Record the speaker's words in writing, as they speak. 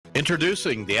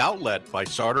Introducing The Outlet by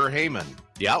Sartor Heyman.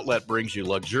 The Outlet brings you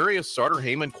luxurious Sartor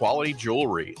Heyman quality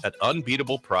jewelry at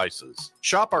unbeatable prices.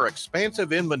 Shop our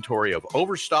expansive inventory of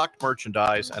overstocked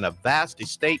merchandise and a vast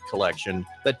estate collection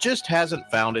that just hasn't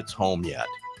found its home yet.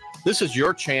 This is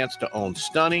your chance to own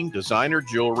stunning designer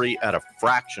jewelry at a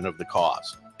fraction of the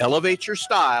cost. Elevate your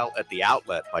style at The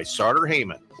Outlet by Sartor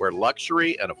Heyman, where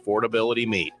luxury and affordability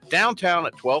meet. Downtown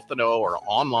at 12th and O or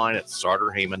online at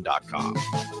sartorheyman.com.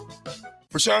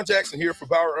 Rashawn Jackson here for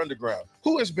Bauer Underground,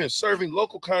 who has been serving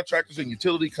local contractors and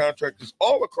utility contractors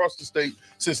all across the state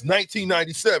since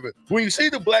 1997. When you see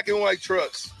the black and white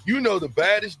trucks, you know the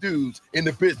baddest dudes in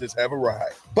the business have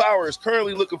arrived. Bauer is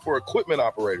currently looking for equipment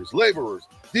operators, laborers,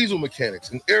 diesel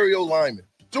mechanics, and aerial linemen.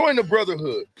 Join the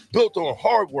brotherhood built on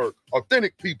hard work,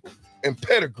 authentic people, and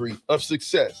pedigree of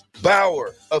success.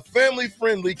 Bauer, a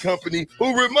family-friendly company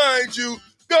who reminds you,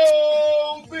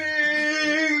 go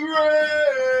Big Red!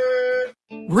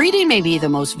 Reading may be the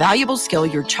most valuable skill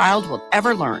your child will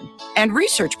ever learn. And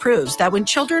research proves that when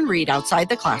children read outside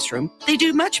the classroom, they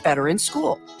do much better in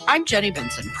school. I'm Jenny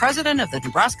Benson, president of the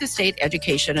Nebraska State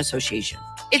Education Association.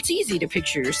 It's easy to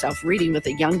picture yourself reading with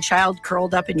a young child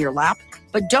curled up in your lap,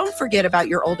 but don't forget about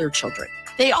your older children.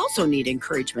 They also need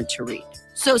encouragement to read.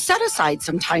 So set aside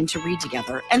some time to read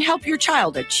together and help your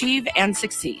child achieve and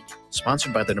succeed.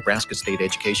 Sponsored by the Nebraska State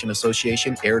Education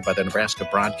Association, aired by the Nebraska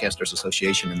Broadcasters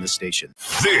Association in this station.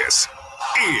 This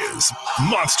is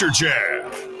Monster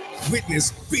Jam.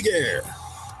 Witness big air,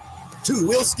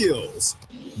 two-wheel skills,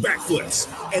 backflips,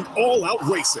 and all-out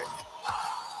racing.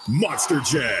 Monster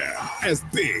Jam, as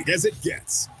big as it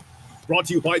gets. Brought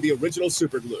to you by the Original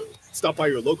Super Glue. Stop by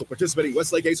your local participating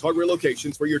Westlake Ace Hardware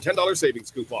locations for your $10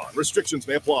 savings coupon. Restrictions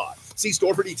may apply. See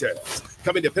store for details.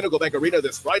 Coming to Pinnacle Bank Arena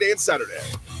this Friday and Saturday.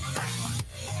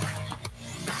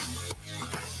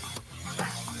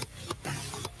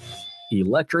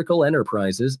 Electrical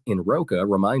Enterprises in Roca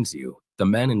reminds you, the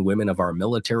men and women of our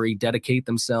military dedicate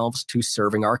themselves to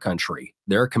serving our country.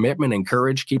 Their commitment and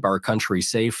courage keep our country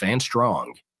safe and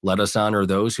strong. Let us honor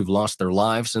those who've lost their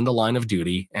lives in the line of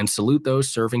duty and salute those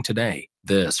serving today.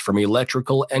 This from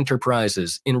Electrical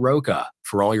Enterprises in Roca.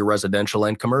 For all your residential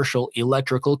and commercial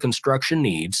electrical construction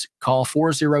needs, call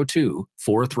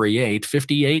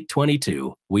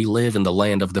 402-438-5822. We live in the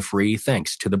land of the free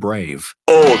thanks to the brave.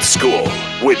 Old School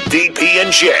with DP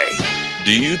and J.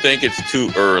 Do you think it's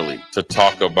too early to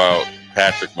talk about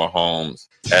Patrick Mahomes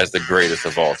as the greatest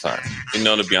of all time? You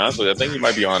know, to be honest with you, I think he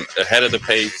might be on ahead of the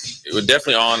pace. It was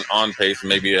definitely on pace,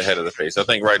 maybe ahead of the pace. I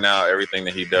think right now everything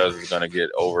that he does is going to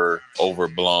get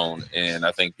overblown, and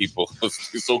I think people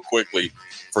so quickly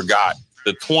forgot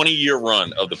the 20-year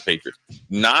run of the Patriots.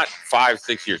 Not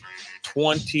 5-6 years,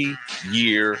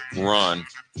 20-year run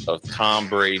of Tom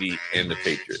Brady and the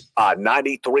Patriots.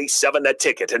 93.7 The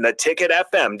Ticket and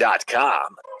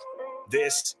theticketfm.com.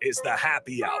 This is the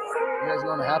Happy Hour. You guys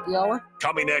going to happy hour?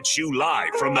 Coming at you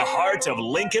live from the heart of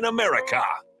Lincoln, America.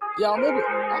 Yeah,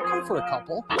 I'll come for a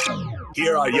couple.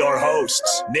 Here are your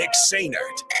hosts, Nick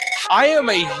Sainert. I am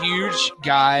a huge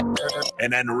guy.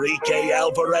 And Enrique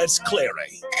Alvarez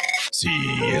Clary. C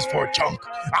is for chunk.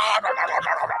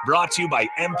 Brought to you by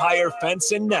Empire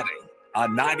Fence and Netting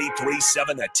on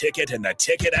 93.7 The Ticket and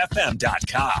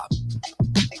theticketfm.com.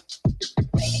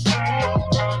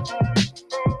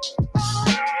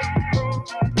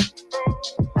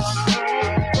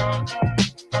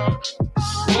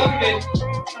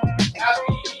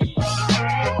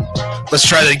 Let's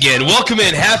try that again. Welcome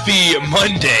in. Happy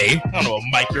Monday. I don't know what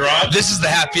mic you're on. This is the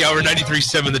Happy Hour,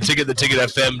 93.7 The Ticket,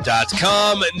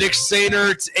 theticketfm.com. Nick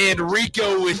Sainert and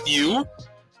Rico with you.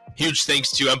 Huge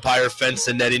thanks to Empire Fence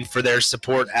and Netting for their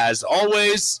support as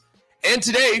always. And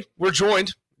today we're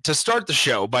joined to start the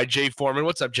show by Jay Foreman.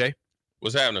 What's up, Jay?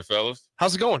 What's happening, fellas?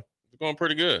 How's it going? It's going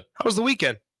pretty good. How was the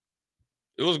weekend?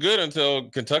 It was good until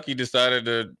Kentucky decided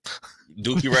to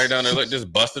dookie right down there, like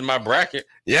just busted my bracket.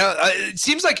 Yeah, it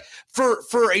seems like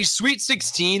for a Sweet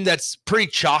 16 that's pretty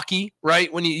chalky,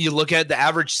 right? When you look at the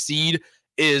average seed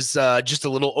is just a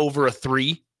little over a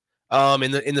 3.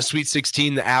 In the Sweet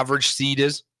 16, the average seed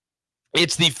is.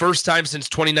 It's the first time since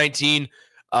 2019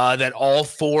 that all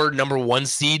 4 number 1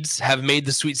 seeds have made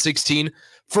the Sweet 16.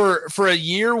 For a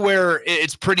year where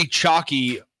it's pretty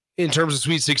chalky in terms of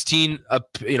Sweet 16,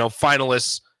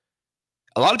 finalists,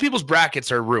 a lot of people's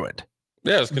brackets are ruined.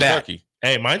 Yeah, it's Kentucky.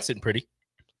 Hey, mine's sitting pretty.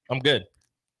 I'm good.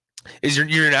 Is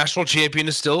your national champion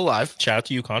is still alive? Shout out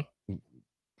to UConn.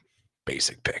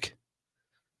 Basic pick.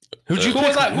 Who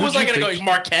was I going to go?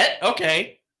 Marquette?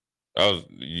 Okay. I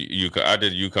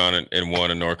did UConn in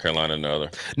one and North Carolina in the other.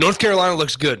 North Carolina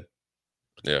looks good.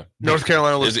 Yeah. North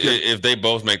Carolina looks good. If they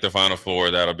both make the Final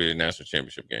Four, that'll be a national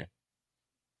championship game.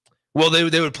 Well, they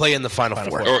would play in the Final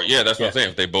Four. Or that's what I'm saying.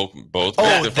 If they both.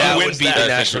 Oh, that would be the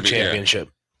national championship.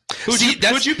 Who'd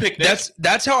you pick? Nick?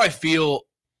 That's how I feel.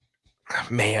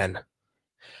 Man,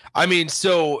 I mean,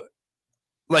 so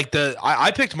like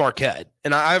I picked Marquette,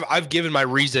 and I've given my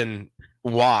reason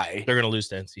why they're going to lose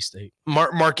to NC State.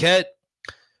 Marquette,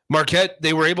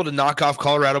 they were able to knock off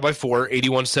Colorado by 4,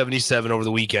 81-77 over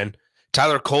the weekend.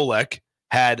 Tyler Kolek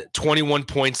had 21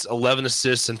 points, 11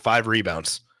 assists, and 5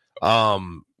 rebounds.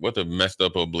 What a messed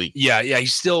up oblique. Yeah,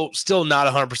 he's still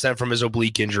not 100% from his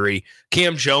oblique injury.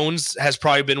 Cam Jones has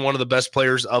probably been one of the best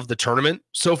players of the tournament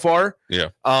so far. Yeah.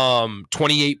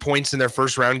 28 points in their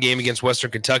first round game against Western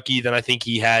Kentucky. Then I think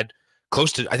he had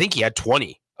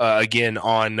 20 again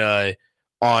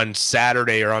on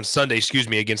Saturday or on Sunday,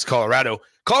 against Colorado.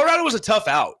 Colorado was a tough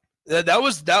out.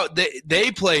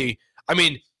 They play. I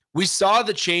mean, we saw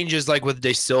the changes like with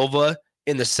De Silva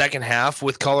in the second half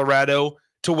with Colorado,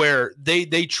 to where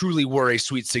they truly were a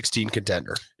Sweet 16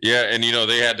 contender. Yeah, and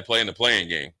they had to play in the playing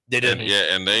game. They didn't.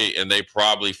 And they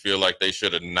probably feel like they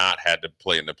should have not had to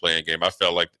play in the playing game. I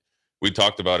felt like we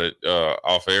talked about it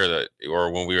off air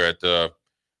or when we were at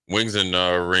Wings and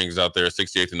Rings out there at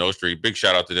 68th and O Street. Big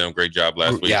shout out to them. Great job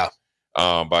last week. Yeah.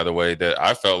 By the way, that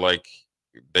I felt like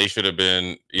they should have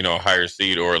been, a higher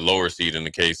seed or a lower seed in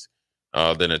the case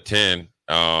than a 10.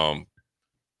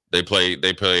 They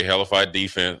play hellified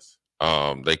defense.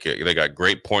 They got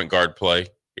great point guard play.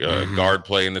 Guard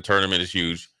play in the tournament is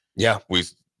huge. Yeah.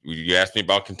 You asked me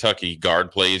about Kentucky.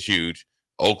 Guard play is huge.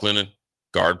 Oakland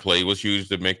guard play was huge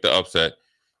to make the upset,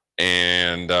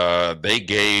 and they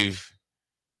gave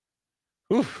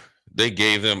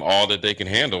them all that they can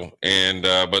handle, and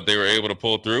but they were able to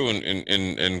pull through.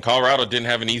 And Colorado didn't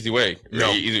have an easy way.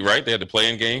 No. Easy, right? They had to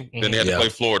play in game. Then they had to play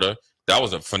Florida. That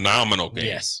was a phenomenal game.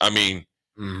 Yes. I mean.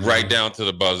 Right down to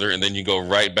the buzzer, and then you go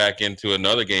right back into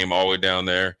another game all the way down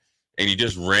there, and you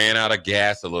just ran out of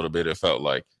gas a little bit. It felt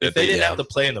like if they didn't have to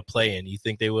play in the play-in, you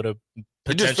think they would have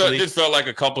potentially? It just felt like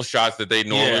a couple shots that they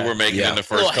normally were making in the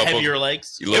first couple. Heavier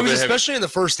legs. It was especially in the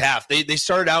first half. They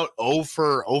started out 0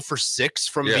 for 6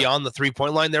 from beyond the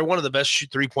 3-point line. They're one of the best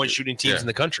 3-point shooting teams in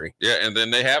the country. Yeah, and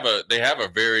then they have a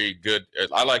very good.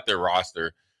 I like their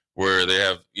roster where they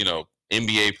have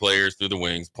NBA players through the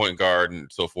wings, point guard,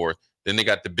 and so forth. Then they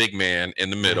got the big man in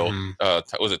the middle.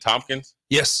 Was it Tompkins?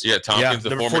 Yes. Yeah, Tompkins,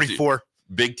 the number former 44.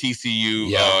 Big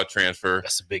TCU transfer.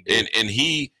 That's a big deal. And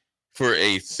he, for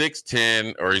a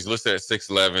 6'10", or he's listed at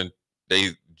 6'11", they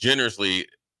generously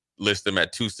list him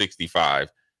at 265.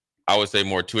 I would say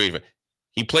more 280.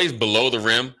 He plays below the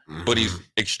rim, but he's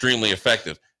extremely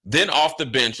effective. Then off the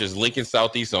bench is Lincoln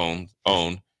Southeast own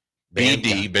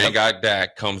BD, Bangkok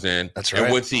Dak comes in. That's right.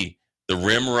 And what's he? The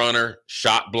rim runner,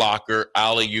 shot blocker,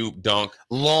 alley-oop dunk.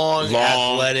 Long,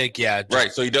 athletic,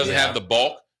 Right, so he doesn't have the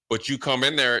bulk, but you come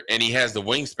in there and he has the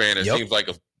wingspan. It seems like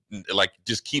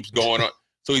just keeps going on.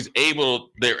 So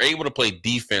they're able to play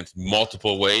defense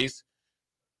multiple ways.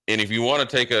 And if you want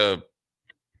to take a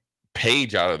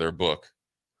page out of their book,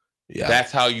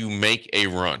 that's how you make a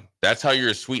run. That's how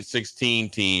you're a Sweet 16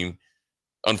 team.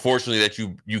 Unfortunately, that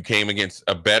you came against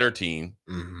a better team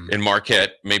in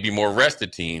Marquette, maybe more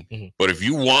rested team. But if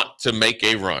you want to make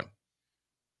a run,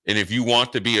 and if you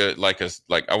want to be like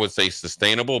I would say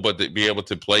sustainable, but to be able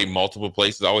to play multiple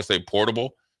places, I always say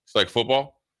portable. It's like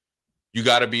football. You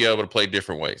got to be able to play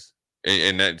different ways,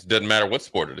 and that doesn't matter what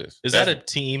sport it is. Is that a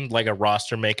team like a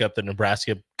roster makeup that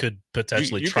Nebraska could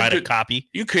potentially try to copy?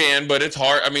 You can, but it's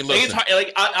hard. I mean, listen, it's hard,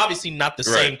 like obviously not the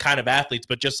same kind of athletes,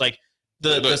 but just like.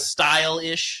 The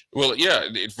style-ish? Well, yeah,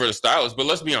 for the stylists. But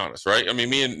let's be honest, right? I mean,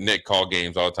 me and Nick call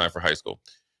games all the time for high school.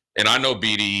 And I know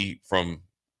BD from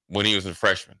when he was a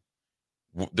freshman.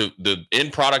 The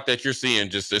end product that you're seeing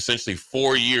just essentially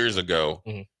 4 years ago,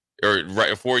 or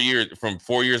right 4 years, from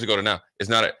 4 years ago to now, it's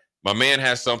not it. My man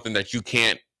has something that you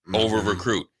can't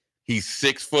over-recruit. He's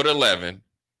 6'11".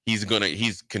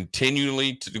 He's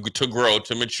continually to grow,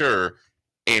 to mature,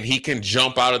 and he can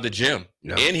jump out of the gym.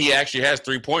 And he actually has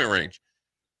 3-point range.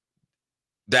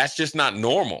 That's just not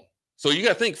normal. So you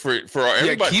got to think for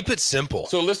everybody. Keep it simple.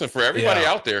 So listen, for everybody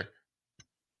out there,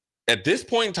 at this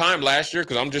point in time last year,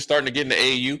 because I'm just starting to get into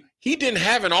AAU, he didn't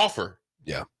have an offer.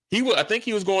 Yeah. I think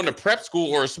he was going to prep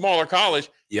school or a smaller college.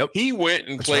 Yep. He went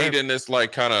and played in this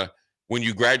like kind of when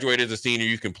you graduate as a senior,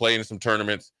 you can play in some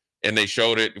tournaments, and they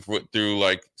showed it through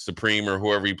like Supreme or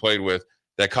whoever he played with,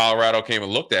 that Colorado came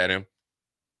and looked at him.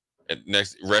 And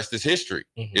next rest is history.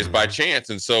 It's by chance.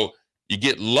 And so you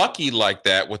get lucky like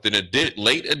that with an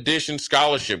late addition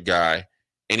scholarship guy,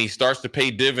 and he starts to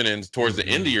pay dividends towards the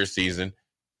end of your season.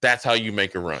 That's how you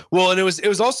make a run. Well, and it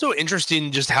was also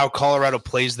interesting just how Colorado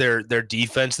plays their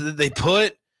defense. They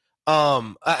put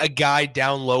a guy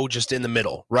down low just in the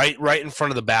middle, right in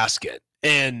front of the basket.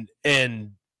 And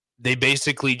they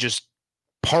basically just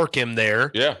park him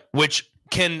there. Yeah. Which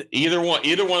can either one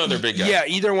of their big guys. Yeah,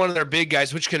 either one of their big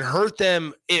guys, which can hurt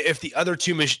them if the other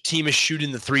team is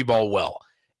shooting the 3-ball well.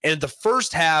 And the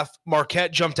first half,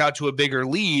 Marquette jumped out to a bigger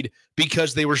lead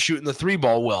because they were shooting the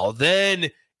 3-ball well. Then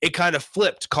it kind of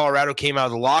flipped. Colorado came out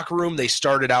of the locker room. They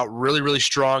started out really, really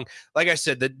strong. Like I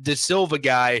said, the Silva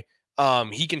guy,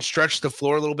 he can stretch the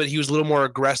floor a little bit. He was a little more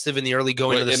aggressive in the early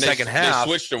going of the second half.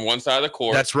 They switched from one side of the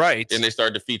court. That's right. And they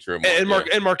started to feature him. And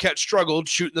Marquette struggled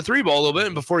shooting the 3-ball a little bit.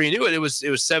 And before you knew it, it was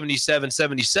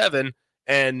 77-77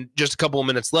 and just a couple of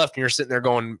minutes left. And you're sitting there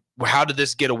going, well, how did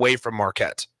this get away from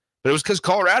Marquette? But it was because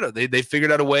Colorado, they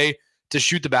figured out a way to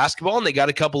shoot the basketball, and they got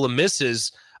a couple of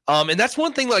misses. And that's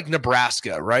one thing like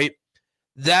Nebraska, right?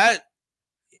 That,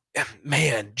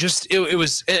 man, just it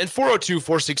was – and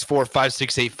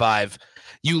 402-464-5685.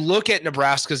 You look at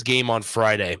Nebraska's game on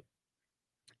Friday,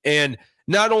 and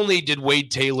not only did Wade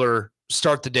Taylor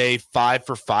start the day 5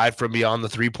 for 5 from beyond the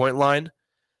three-point line,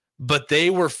 but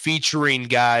they were featuring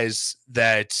guys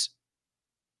that –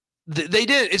 they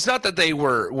did. It's not that they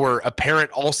were apparent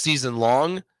all season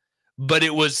long, but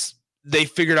it was they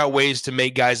figured out ways to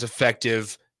make guys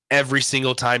effective every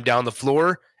single time down the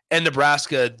floor. And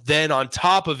Nebraska then on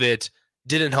top of it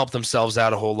didn't help themselves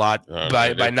out a whole lot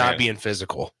by not being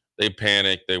physical. They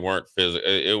panicked. They weren't physical.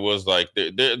 It was like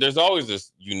there's always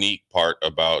this unique part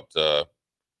about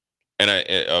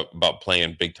about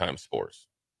playing big time sports,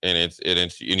 and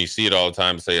you see it all the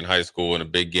time. Say in high school in a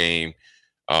big game.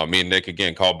 Me and Nick,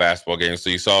 again, called basketball games. So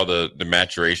you saw the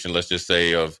maturation, let's just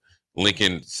say, of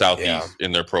Lincoln Southeast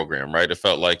in their program, right? It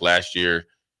felt like last year,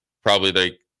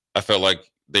 I felt like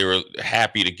they were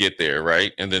happy to get there,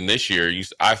 right? And then this year,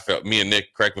 I felt, me and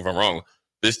Nick, correct me if I'm wrong,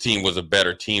 this team was a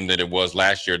better team than it was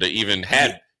last year. They even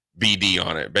had BD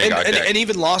on it. And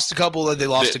even lost a couple. They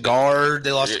lost a guard.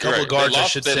 They lost a couple of guards, I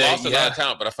should say. They lost a lot of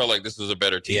talent, but I felt like this was a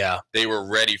better team. Yeah. They were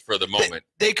ready for the moment.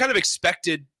 They kind of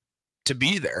expected to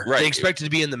be there. Right. They expected to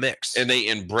be in the mix. And they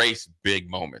embrace big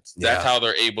moments. That's how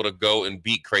they're able to go and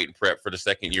beat Creighton Prep for the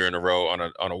second year in a row on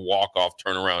a walk-off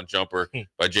turnaround jumper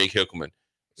by Jake Hickelman.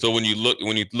 So when you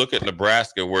look at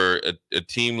Nebraska, where a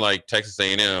team like Texas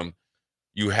A&M,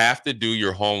 you have to do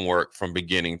your homework from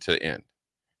beginning to end.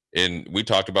 And we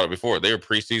talked about it before. They're a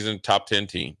preseason top 10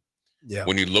 team. Yeah.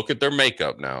 When you look at their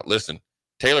makeup now, listen,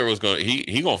 Taylor was going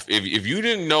if you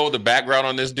didn't know the background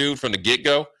on this dude from the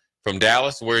get-go, from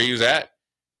Dallas, where he was at,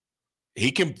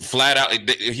 he can flat out.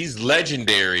 He's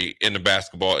legendary in the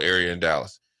basketball area in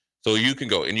Dallas. So you can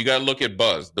go, and you got to look at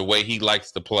Buzz, the way he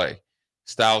likes to play.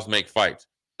 Styles make fights.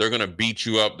 They're going to beat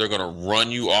you up. They're going to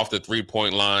run you off the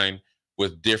three-point line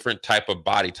with different type of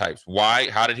body types.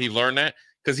 Why? How did he learn that?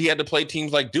 Because he had to play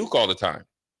teams like Duke all the time.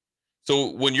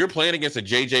 So when you're playing against a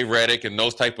J.J. Redick and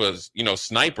those type of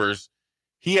snipers,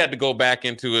 he had to go back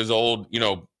into his old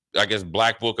I guess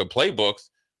black book of playbooks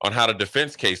on how to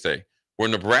defend K-State. Where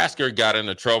Nebraska got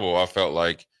into trouble, I felt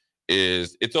like,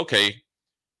 is it's okay.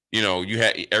 You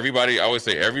had everybody, I always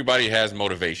say everybody has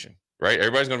motivation, right?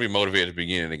 Everybody's going to be motivated at the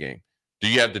beginning of the game. Do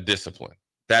you have the discipline?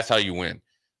 That's how you win.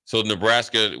 So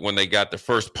Nebraska, when they got the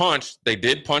first punch, they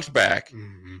did punch back.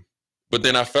 Mm-hmm. But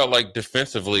then I felt like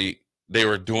defensively, they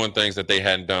were doing things that they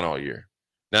hadn't done all year.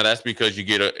 Now that's because you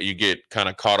get kind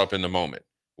of caught up in the moment.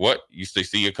 You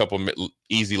see a couple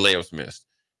easy layups missed.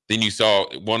 Then you saw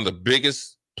one of the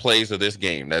biggest plays of this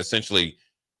game that essentially,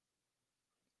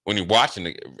 when you're watching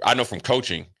it, I know from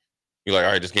coaching, you're like,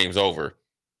 all right, this game's over.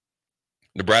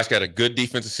 Nebraska had a good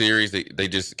defensive series. They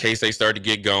just, K-State started to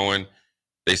get going.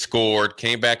 They scored,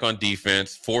 came back on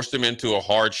defense, forced them into a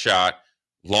hard shot,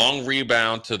 long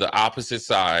rebound to the opposite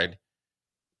side.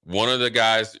 One of the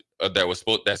guys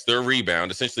that's their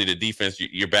rebound, essentially the defense,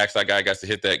 your backside guy got to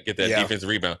get that defensive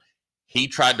rebound. He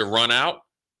tried to run out.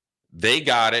 They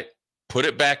got it, put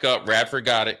it back up. Radford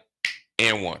got it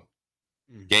and won.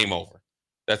 Game over.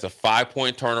 That's a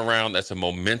 5-point turnaround. That's a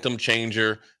momentum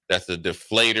changer. That's a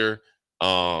deflator.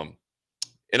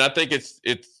 And I think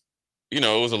it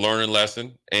was a learning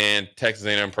lesson. And Texas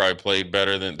A&M probably played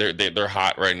better than they're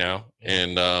hot right now.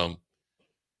 And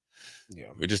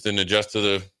we just didn't adjust to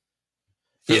the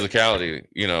physicality,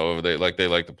 they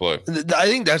like to play. I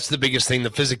think that's the biggest thing,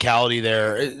 the physicality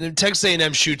there. Texas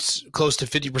A&M shoots close to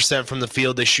 50% from the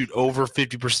field. They shoot over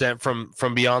 50%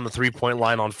 from beyond the three-point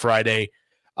line on Friday.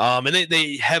 And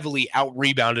they heavily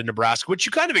out-rebounded Nebraska, which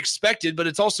you kind of expected, but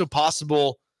it's also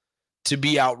possible to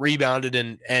be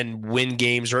out-rebounded and win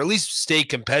games or at least stay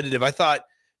competitive. I thought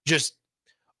just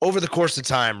over the course of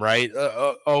time, right,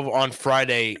 on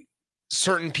Friday,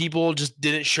 certain people just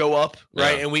didn't show up,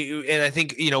 right? Yeah. And I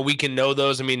think, we can know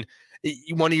those. I mean,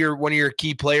 one of your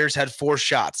key players had 4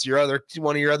 shots.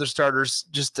 One of your other starters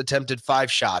just attempted 5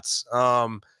 shots.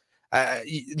 There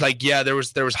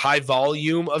was high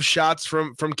volume of shots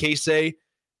from Casey.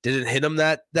 Didn't hit him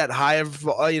that high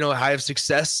of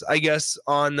success, I guess,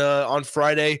 on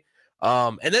Friday.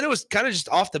 And then it was kind of just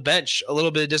off the bench, a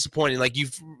little bit disappointing. Like, you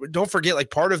don't forget,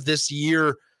 like, part of this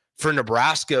year for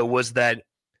Nebraska was that,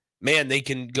 man, they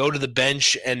can go to the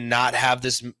bench and not have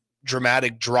this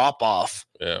dramatic drop off.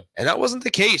 Yeah. And that wasn't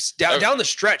the case down the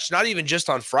stretch, not even just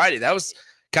on Friday. That was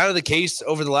kind of the case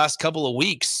over the last couple of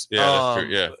weeks. Yeah, that's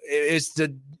true. Yeah. It's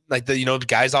the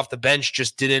guys off the bench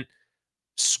just didn't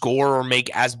score or make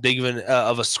as big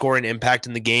of a scoring impact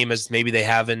in the game as maybe they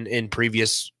have in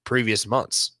previous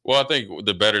months. Well, I think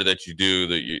the better that you do,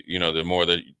 the more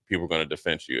that people are going to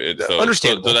defend you.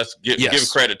 Understandable. So let's give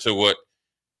credit to what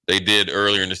they did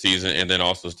earlier in the season, and then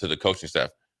also to the coaching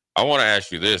staff. I want to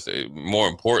ask you this. More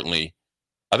importantly,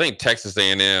 I think Texas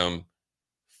A&M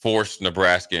forced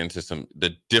Nebraska into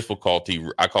the difficulty.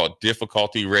 I call it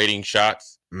difficulty rating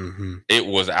shots. Mm-hmm. It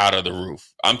was out of the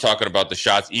roof. I'm talking about the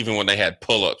shots. Even when they had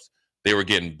pull-ups, they were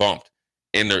getting bumped.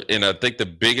 And I think the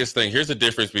biggest thing, here's the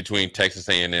difference between Texas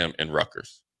A&M and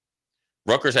Rutgers.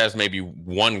 Rutgers has maybe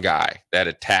one guy that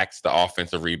attacks the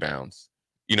offensive rebounds.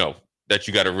 That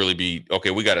you got to really be,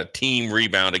 okay, we got a team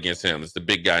rebound against him. It's the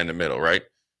big guy in the middle, right?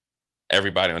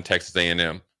 Everybody on Texas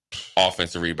A&M,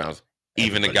 offensive rebounds,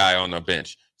 even the guy on the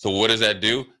bench. So what does that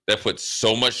do? That puts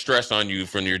so much stress on you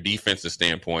from your defensive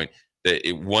standpoint that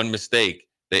one mistake,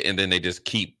 and then they just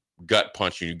keep gut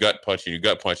punching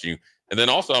you. And then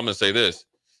also I'm going to say this,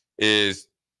 is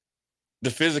the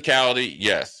physicality,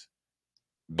 yes.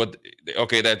 But,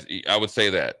 okay, I would say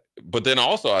that. But then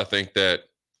also I think that,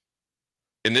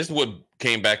 and this is what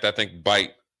came back to, I think,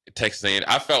 bite Texas A&M.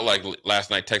 I felt like last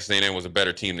night Texas A&M was a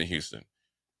better team than Houston.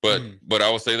 But I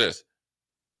will say this.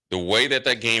 The way that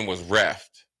game was reffed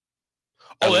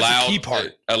that's a key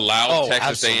part. Allowed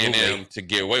Texas A&M to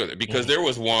get away with it. Because there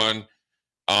was one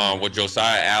where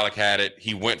Josiah Alec had it.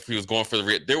 He was going for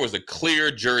there was a clear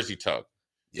jersey tug.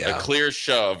 Yeah. A clear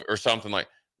shove or something like.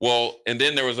 Well, and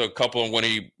then there was a couple when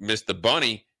he missed the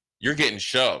bunny. You're getting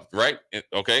shoved, right?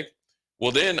 Okay.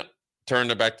 Well, then turn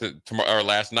it back to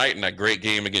last night in that great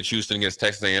game against Houston against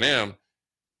Texas A&M,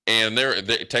 and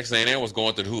Texas A&M was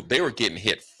going through the hoop. They were getting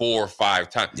hit 4 or 5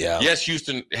 times. Yeah. Yes,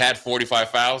 Houston had 45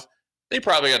 fouls. They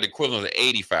probably got the equivalent of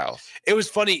 80 fouls. It was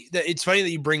funny. It's funny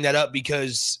that you bring that up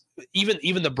because even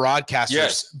the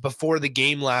broadcasters before the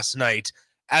game last night,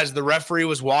 as the referee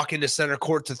was walking to center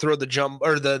court to throw the jump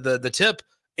or the tip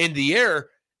in the air,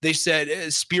 they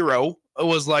said Spiro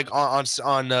was like on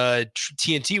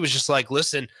TNT was just like,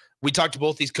 listen. We talked to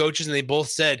both these coaches, and they both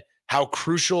said how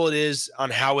crucial it is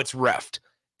on how it's reffed.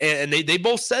 And they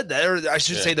both said that, or I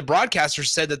should say the broadcasters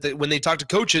said that when they talked to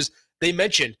coaches, they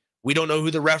mentioned, we don't know who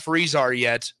the referees are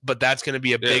yet, but that's going to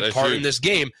be a big part in this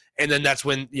game. And then that's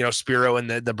when, Spiro and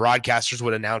the broadcasters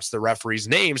would announce the referees'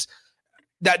 names.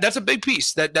 That's a big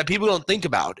piece that people don't think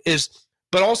about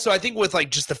but also I think with like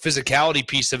just the physicality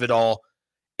piece of it all,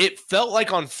 it felt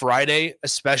like on Friday,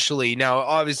 especially now,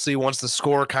 obviously, once the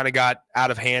score kind of got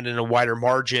out of hand in a wider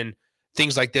margin,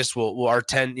 things like this will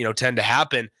tend to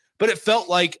happen. But it felt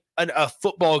like a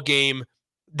football game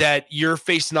that you're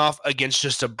facing off against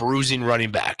just a bruising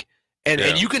running back, and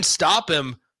you can stop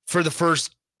him for the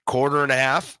first quarter and a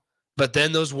half, but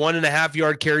then those 1.5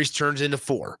 yard carries turns into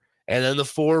 4, and then the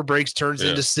 4 breaks turns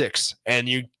into 6, and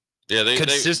you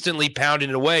consistently pounding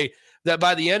it away. That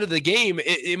by the end of the game,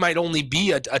 it might only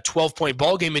be a 12-point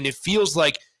ball game, and it feels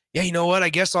like, you know what? I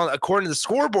guess according to the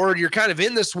scoreboard, you're kind of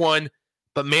in this one,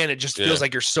 but man, it just feels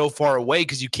like you're so far away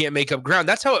because you can't make up ground.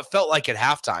 That's how it felt like at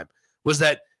halftime. Was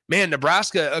that, man,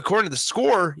 Nebraska, according to the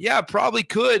score, probably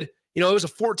could. It was a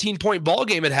 14-point ball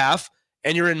game at half,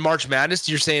 and you're in March Madness.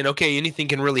 You're saying, okay, anything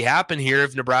can really happen here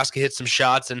if Nebraska hits some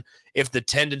shots, and if the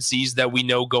tendencies that we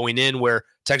know going in, where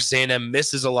Texas A&M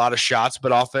misses a lot of shots,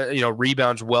 but often,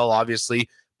 rebounds well, obviously.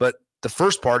 But the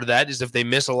first part of that is if they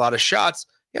miss a lot of shots,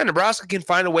 Nebraska can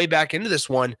find a way back into this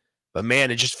one. But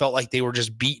man, it just felt like they were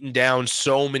just beaten down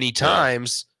so many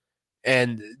times,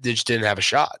 and they just didn't have a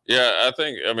shot. Yeah,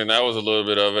 that was a little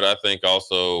bit of it. I think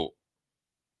also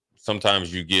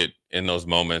sometimes you get in those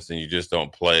moments and you just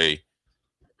don't play.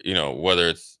 Whether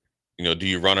it's, do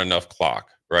you run enough clock,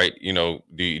 right? Do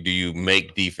you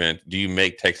make defense? Do you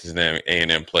make Texas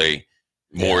A&M play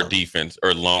more defense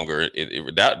or longer?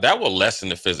 That will lessen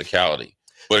the physicality.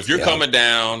 But if you're coming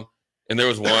down, and there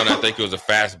was one, I think it was a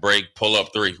fast break, pull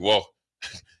up 3. Well,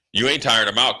 you ain't tired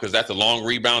them out because that's a long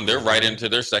rebound. They're right into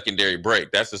their secondary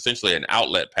break. That's essentially an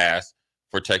outlet pass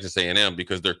for Texas A&M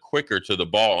because they're quicker to the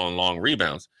ball on long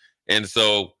rebounds. And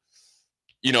so,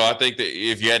 I think that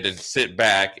if you had to sit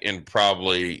back and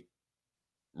probably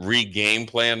re-game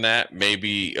plan that,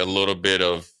 maybe a little bit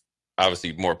of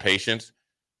obviously more patience.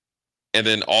 And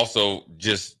then also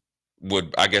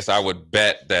I would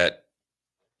bet that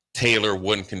Taylor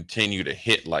wouldn't continue to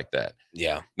hit like that.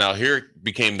 Yeah. Now here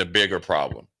became the bigger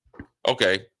problem.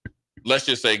 Okay, let's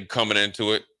just say coming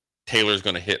into it, Taylor's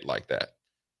going to hit like that.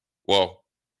 Well,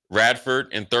 Radford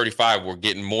and 35 were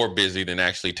getting more busy than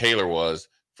actually Taylor was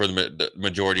for the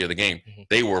majority of the game. Mm-hmm.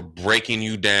 They were breaking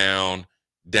you down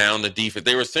the defense.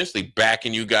 They were essentially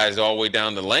backing you guys all the way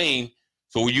down the lane.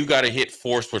 So you got to hit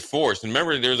force with force. And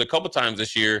remember, there was a couple times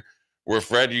this year where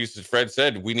Fred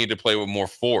said we need to play with more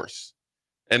force.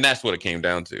 And that's what it came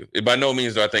down to. By no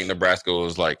means do I think Nebraska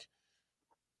was like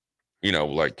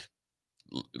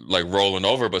rolling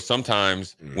over. But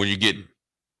sometimes when you get,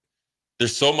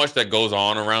 there's so much that goes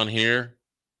on around here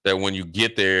that when you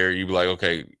get there, you be like,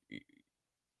 okay,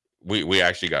 we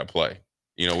actually got to play.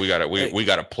 We got to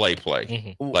play,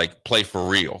 Mm-hmm. like play for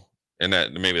real. And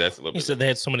that maybe that's a little. He said they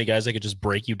had so many guys that could just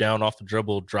break you down off the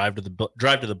dribble, drive to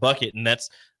the bucket, and that's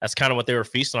kind of what they were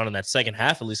feasting on in that second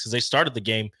half, at least, because they started the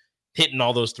game hitting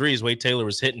all those threes. Wade Taylor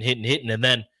was hitting, and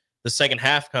then the second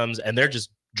half comes and they're just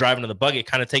driving to the bucket,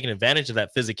 kind of taking advantage of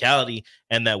that physicality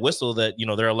and that whistle that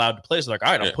they're allowed to play. So like,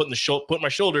 all right, I'm putting my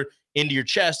shoulder into your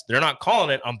chest. They're not calling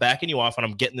it. I'm backing you off, and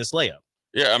I'm getting this layup.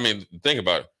 Yeah, I mean, think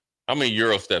about it. How many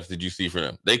Euro steps did you see for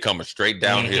them? They coming straight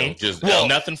downhill, just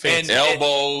nothing fancy,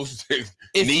 elbows,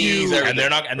 knees, and they're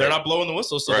not blowing the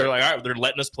whistle. So they're like, all right, they're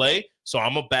letting us play. So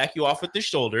I'm gonna back you off with this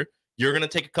shoulder. You're gonna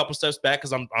take a couple steps back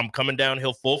because I'm coming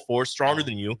downhill full force, stronger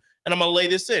than you, and I'm gonna lay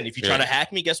this in. If you try to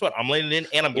hack me, guess what? I'm laying it in,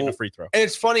 and I'm getting a free throw. And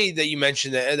it's funny that you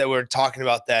mentioned that we're talking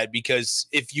about that, because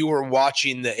if you were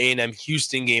watching the A&M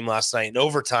Houston game last night in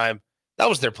overtime, that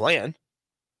was their plan.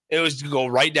 It was to go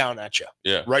right down at you.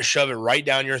 Yeah. Right, shove it right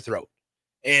down your throat.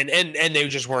 And they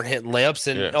just weren't hitting layups.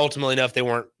 And ultimately enough, they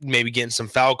weren't maybe getting some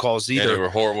foul calls either. Yeah, they were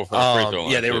horrible from the free throw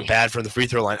line. Yeah, they were bad from the free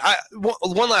throw line.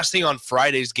 One last thing on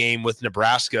Friday's game with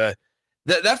Nebraska,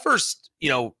 that first,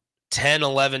 10,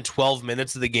 11, 12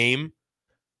 minutes of the game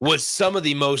was some of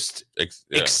the most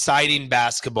exciting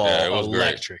basketball. Yeah, it was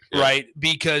electric, right?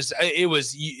 Because it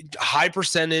was high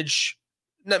percentage,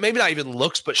 maybe not even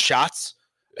looks, but shots.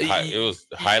 It was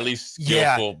highly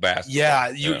skillful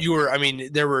basketball. You were. I mean,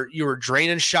 you were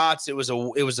draining shots. It was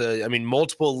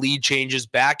multiple lead changes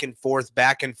back and forth,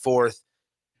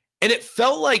 and it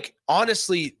felt like,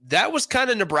 honestly, that was kind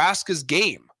of Nebraska's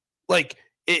game. Like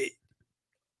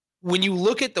when you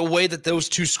look at the way that those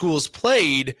two schools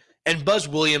played, and Buzz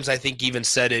Williams, I think, even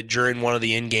said it during one of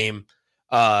the in-game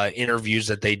interviews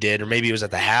that they did, or maybe it was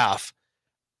at the half.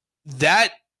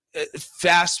 That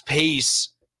fast pace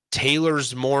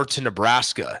tailors more to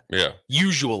Nebraska,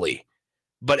 usually,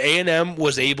 but A&M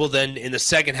was able then in the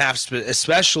second half,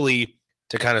 especially,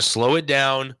 to kind of slow it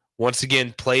down. Once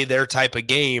again, play their type of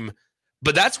game.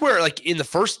 But that's where, like, in the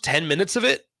first 10 minutes of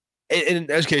it,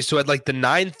 so at like the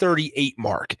 9:38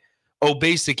 mark,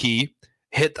 Obaseki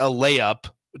hit a layup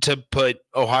to put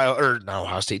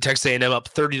Texas A&M up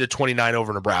 30-29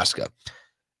 over Nebraska.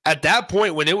 At that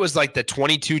point, when it was like the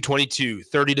 22-22,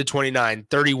 30-29,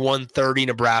 31-30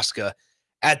 Nebraska,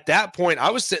 at that point,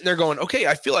 I was sitting there going, okay,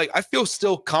 I feel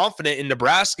still confident in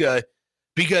Nebraska,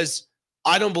 because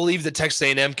I don't believe that Texas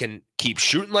A&M can keep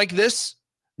shooting like this,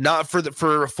 not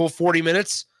for a full 40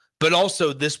 minutes, but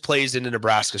also this plays into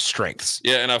Nebraska's strengths.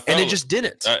 Yeah, and it just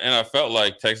didn't. And I felt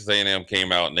like Texas A&M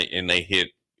came out and they hit,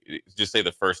 just say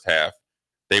the first half,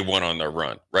 they went on their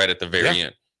run right at the very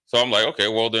end. So I'm like, okay,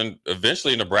 well, then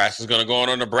eventually Nebraska's going to go on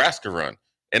a Nebraska run.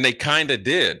 And they kind of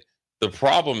did. The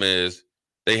problem is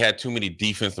they had too many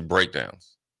defensive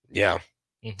breakdowns. Yeah.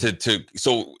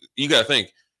 So you got to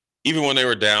think, even when they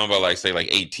were down by like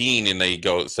 18 and they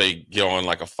go on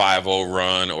like a 5-0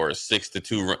 run or a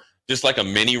 6-2 run, just like a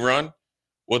mini run,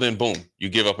 well, then boom, you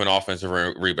give up an offensive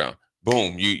rebound.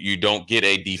 Boom, you don't get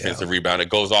a defensive rebound. It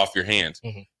goes off your hands.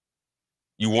 Mm-hmm.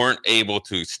 You weren't able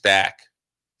to stack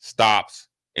stops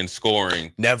and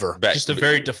scoring. Never. Just a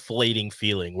very deflating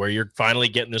feeling where you're finally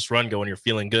getting this run going, you're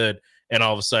feeling good, and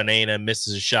all of a sudden A&M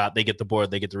misses a shot, they get the board,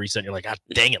 they get the reset, and you're like, God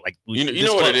dang it. Like, you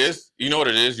know what it is? You know what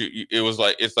it is? It was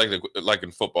like, it's like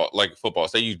in football.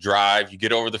 Say you drive, you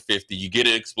get over the 50, you get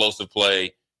an explosive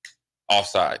play,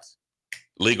 offsides,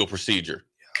 legal procedure,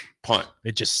 punt.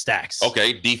 It just stacks.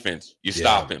 Okay, defense, you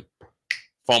stop him,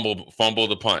 fumble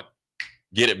the punt,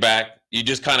 get it back. You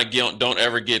just kind of don't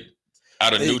ever get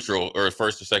out of neutral or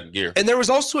first or second gear. And there was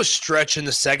also a stretch in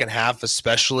the second half,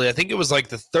 especially. I think it was like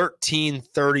the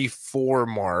 13:34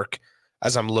 mark.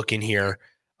 as I'm looking here.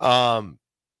 There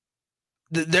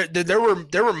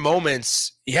were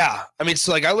moments. Yeah. I mean,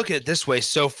 so like I look at it this way.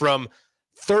 So from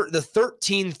the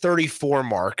 13:34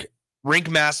 mark, Rink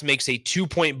Mass makes a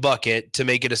 2-point bucket to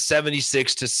make it a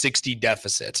 76-60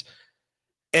 deficit.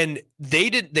 And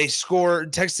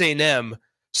Texas A&M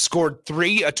scored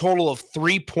a total of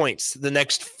 3 points the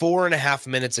next 4.5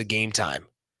 minutes of game time.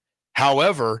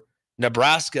 However,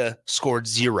 Nebraska scored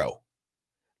 0.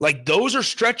 Like those are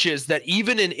stretches that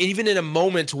even in a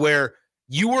moment where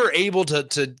you were able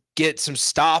to get some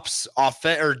stops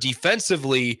or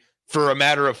defensively for a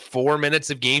matter of 4 minutes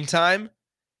of game time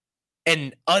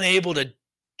and unable to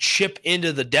chip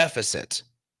into the deficit.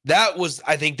 That was,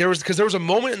 I think there was a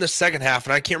moment in the second half,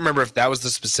 and I can't remember if that was the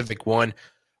specific one,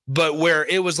 but where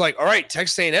it was like, all right,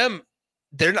 Texas A&M,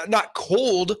 they're not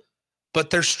cold, but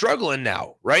they're struggling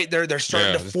now, right? They're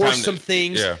starting to force some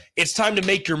things. Yeah. It's time to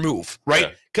make your move,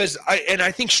 right? Because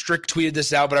I think Strick tweeted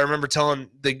this out, but I remember telling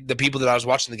the people that I was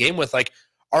watching the game with, like,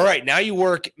 all right, now you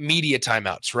work media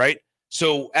timeouts, right?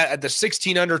 So at the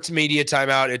 16 under media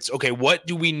timeout, it's okay, what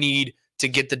do we need to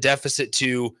get the deficit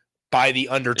to by the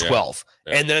under 12?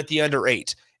 Yeah. And then at the under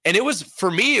 8. And it was,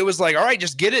 for me, it was like, all right,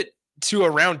 just get it to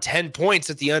around 10 points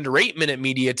at the under 8 minute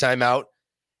media timeout.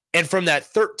 And from that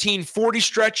 13:40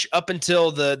 stretch up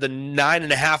until the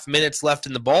 9.5 minutes left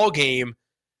in the ball game,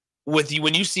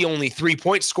 when you see only 3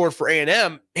 points scored for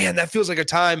A&M, man, that feels like a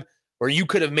time where you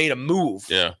could have made a move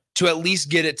to at least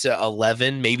get it to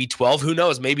 11, maybe 12, who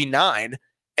knows, maybe 9.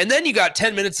 And then you got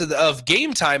 10 minutes of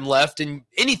game time left, and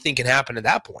anything can happen at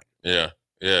that point. Yeah,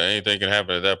 anything can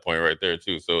happen at that point right there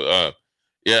too. So,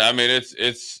 I mean,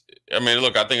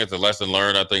 look, I think it's a lesson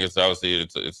learned. I think it's obviously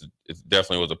it's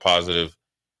definitely was a positive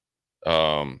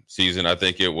season. I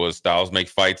think it was styles make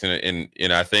fights, and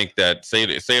I think that say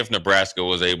if Nebraska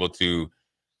was able to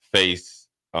face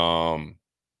a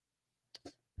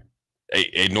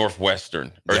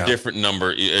Northwestern or a different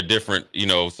number, a different,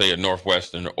 say a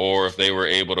Northwestern, or if they were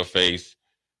able to face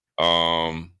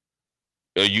a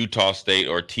Utah State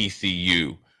or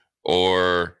TCU,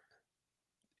 or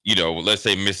let's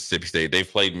say Mississippi State, they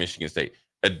played Michigan State,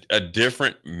 a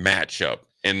different matchup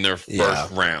in their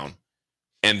first round.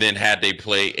 And then had they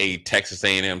play a Texas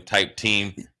A&M type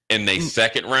team in the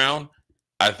second round,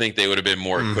 I think they would have been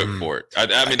more equipped for it.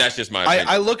 I mean, that's just my opinion.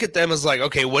 I look at them as like,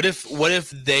 okay, what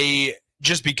if they,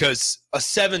 just because a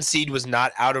 7 seed was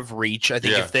not out of reach, I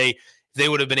think if they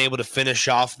would have been able to finish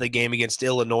off the game against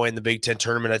Illinois in the Big Ten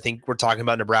tournament, I think we're talking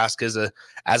about Nebraska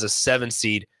as a 7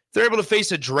 seed. They're able to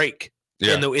face a Drake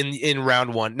in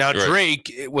round 1. Now,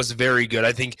 Drake was very good.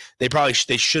 I think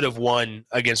they should have won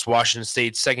against Washington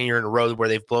State second year in a row where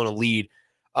they've blown a lead.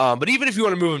 But even if you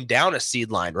want to move them down a seed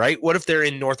line, right? What if they're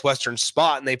in Northwestern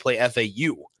spot and they play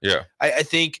FAU? Yeah. I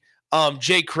think,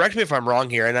 Jay, correct me if I'm wrong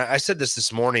here. And I said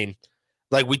this morning,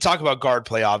 like we talk about guard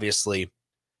play, obviously.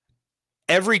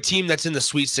 Every team that's in the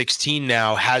Sweet 16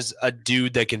 now has a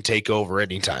dude that can take over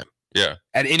anytime. Yeah.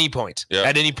 At any point. Yeah.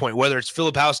 At any point, whether it's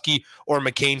Filipowski or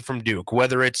McCain from Duke,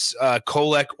 whether it's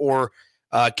Kolek or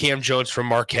Cam Jones from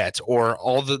Marquette, or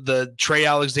all the Trey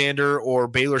Alexander or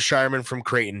Baylor Shireman from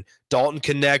Creighton, Dalton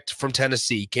Connect from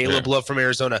Tennessee, Caleb Love from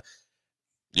Arizona.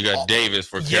 You got Davis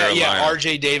for Carolina. Yeah,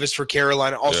 RJ Davis for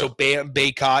Carolina. Also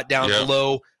Baycott down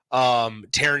below.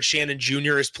 Terrence Shannon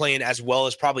Jr. is playing as well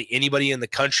as probably anybody in the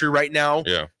country right now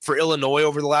for Illinois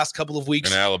over the last couple of weeks.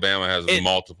 And Alabama has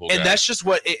multiple guys. And that's just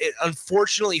what it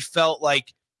unfortunately felt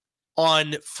like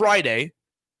on Friday.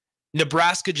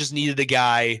 Nebraska just needed a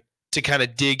guy to kind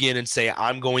of dig in and say,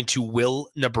 I'm going to will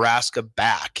Nebraska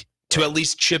back to at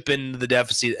least chip into the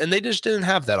deficit. And they just didn't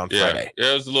have that on Friday.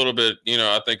 Yeah, it was a little bit,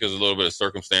 I think it was a little bit of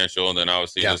circumstantial. And then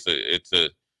obviously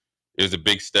it was a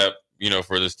big step,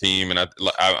 for this team. And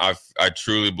I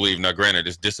truly believe, now granted,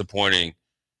 it's disappointing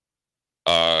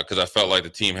because I felt like the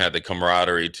team had the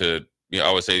camaraderie to,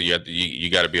 I would say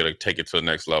you got to be able to take it to the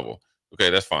next level. Okay,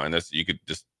 that's fine.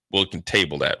 We can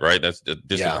table that, right? That's the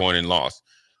disappointing loss.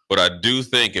 But I do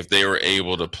think if they were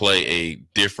able to play a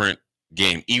different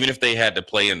game, even if they had to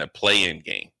play in a play-in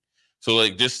game. So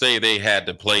like just say they had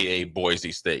to play a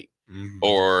Boise State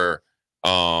or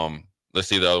let's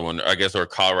see the other one, I guess, or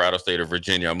Colorado State or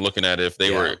Virginia. I'm looking at if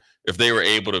they were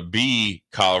able to be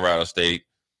Colorado State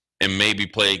and maybe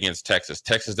play against Texas.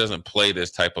 Texas doesn't play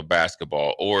this type of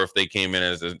basketball. Or if they came in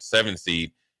as a 7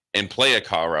 seed and play a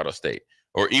Colorado State,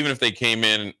 or even if they came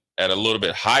in at a little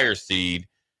bit higher seed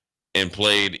and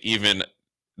played even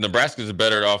Nebraska's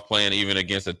better off playing even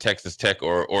against a Texas Tech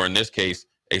or in this case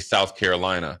a South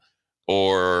Carolina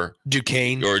or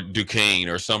Duquesne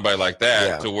or somebody like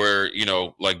that to where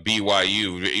like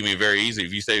BYU, very easy.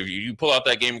 If you pull out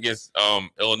that game against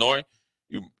Illinois,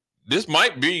 this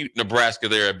might be Nebraska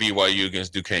there at BYU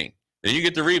against Duquesne. Then you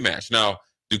get the rematch. Now,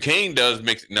 Duquesne does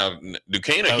mix. Now,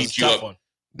 Duquesne will heat you up.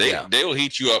 They will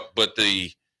heat you up. But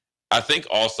I think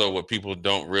also what people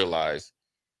don't realize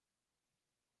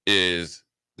is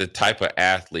the type of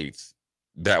athletes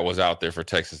that was out there for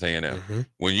Texas A&M. Mm-hmm.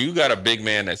 When you got a big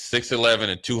man that's 6'11"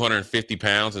 and 250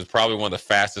 pounds, is probably one of the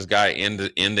fastest guy end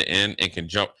to end and can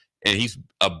jump, and he's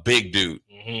a big dude.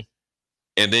 Mm-hmm.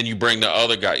 And then you bring the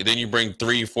other guy. Then you bring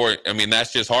 3, 4. I mean,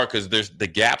 that's just hard because the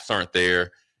gaps aren't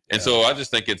there. And so I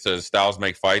just think it's a styles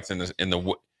make fights, and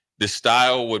the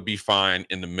style would be fine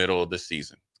in the middle of the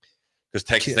season because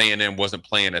Texas A&M wasn't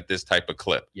playing at this type of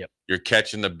clip. Yep. You're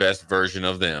catching the best version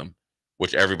of them,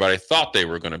 which everybody thought they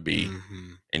were going to be,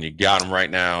 and you got them right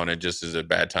now, and it just is a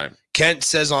bad time. Kent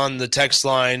says on the text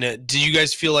line, do you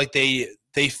guys feel like they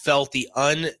felt the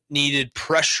unneeded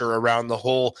pressure around the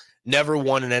whole never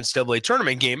won an NCAA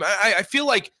tournament game? I feel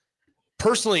like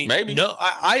personally, maybe no.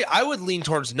 I would lean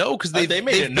towards no because they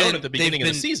made it known at the beginning of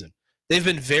the season. They've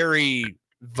been very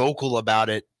vocal about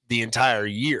it the entire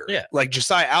year. Yeah, like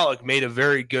Josiah Alec made it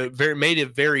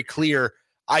very clear.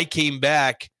 I came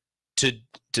back to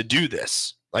do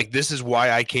this. Like, this is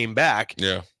why I came back.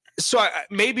 Yeah. So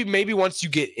maybe once you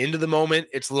get into the moment,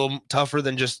 it's a little tougher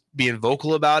than just being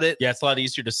vocal about it. Yeah, it's a lot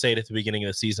easier to say it at the beginning of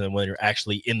the season when you're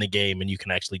actually in the game and you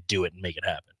can actually do it and make it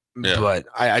happen. Yeah. But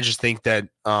I just think that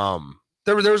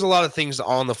there was a lot of things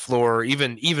on the floor,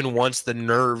 even once the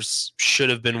nerves should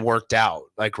have been worked out.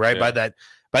 Like by that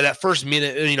first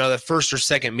minute, that first or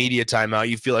second media timeout,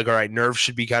 you feel like, all right, nerves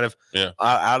should be kind of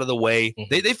out of the way.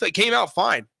 Mm-hmm. They came out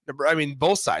fine. I mean,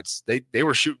 both sides, they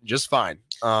were shooting just fine.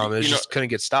 It just couldn't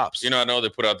get stops. I know they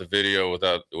put out the video with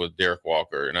Derek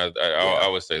Walker, and I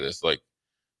would say this, like,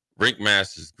 rink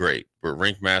mass is great, but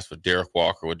rink mass with Derek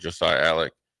Walker with Josiah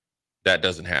Alec, that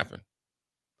doesn't happen.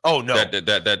 Oh no,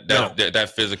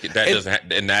 that physical doesn't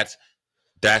happen, and that's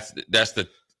the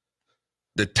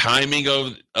timing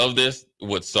of this.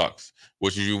 What sucks,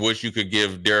 which you wish you could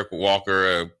give Derek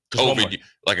Walker a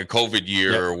COVID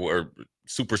year or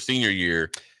super senior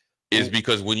year. Is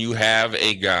because when you have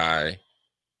a guy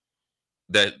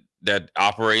that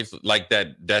operates like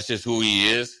that, that's just who he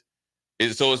is.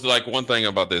 So it's like one thing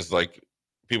about this, like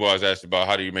people always ask about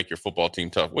how do you make your football team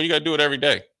tough? Well, you got to do it every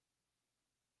day.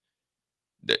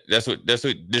 This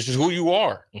is who you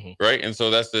are, right? And so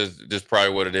that's just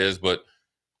probably what it is. But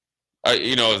I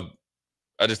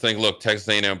just think, look, Texas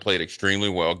A&M played extremely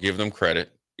well. Give them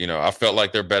credit. I felt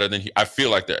like they're better than. I feel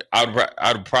like that. I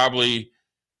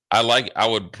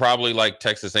would probably like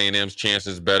Texas A&M's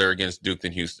chances better against Duke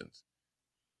than Houston's.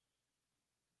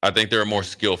 I think they're a more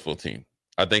skillful team.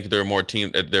 I think they're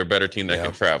a better team that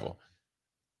can travel.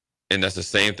 And that's the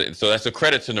same thing. So that's a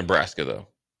credit to Nebraska, though.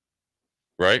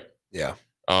 Right? Yeah.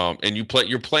 And you played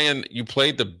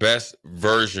the best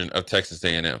version of Texas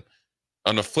A&M.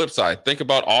 On the flip side, think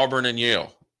about Auburn and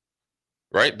Yale.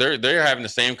 Right? They're having the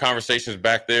same conversations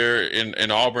back there in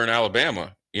Auburn,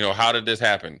 Alabama. How did this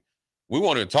happen? We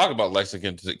won't even talk about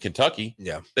Lexington, Kentucky.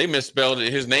 Yeah. They misspelled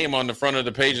his name on the front of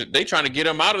the page. They trying to get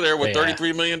him out of there with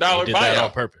 $33 million buyout. Did that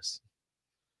on purpose.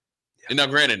 Yeah. And now,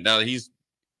 granted,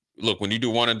 when you do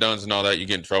one and dones and all that, you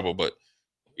get in trouble. But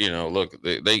look,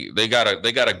 they got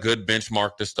a good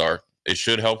benchmark to start. It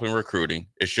should help in recruiting.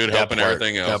 It should help in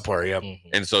everything else. That part, yeah.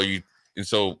 And so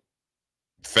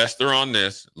fester on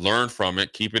this, learn from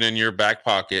it, keep it in your back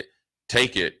pocket,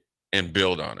 take it, and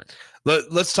build on it.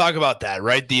 Let's talk about that,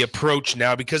 right? The approach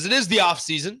now, because it is the off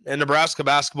season, and Nebraska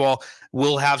basketball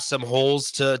will have some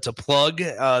holes to plug.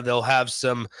 They'll have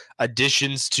some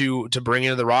additions to bring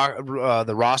into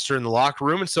the roster in the locker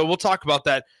room, and so we'll talk about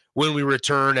that when we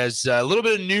return. As a little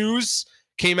bit of news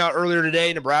came out earlier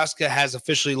today, Nebraska has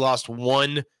officially lost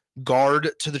one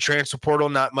guard to the transfer portal.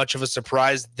 Not much of a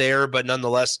surprise there, but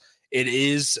nonetheless, it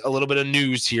is a little bit of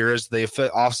news here as the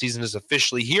offseason is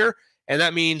officially here. And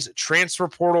that means transfer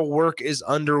portal work is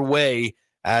underway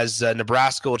as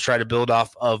Nebraska will try to build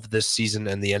off of this season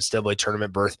and the NCAA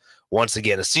tournament berth once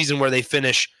again. A season where they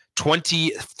finish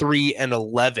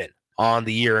 23-11 on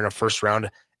the year in a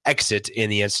first-round exit in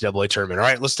the NCAA tournament. All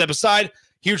right, let's step aside.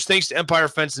 Huge thanks to Empire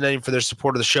Fence and Netting for their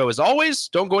support of the show. As always,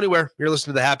 don't go anywhere. You're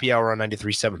listening to the Happy Hour on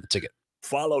 93.7 The Ticket.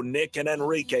 Follow Nick and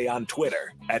Enrique on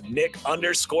Twitter at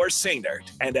Nick_Sainert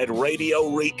and at Radio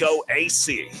Rico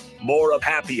AC. More of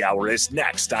Happy Hour is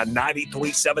next on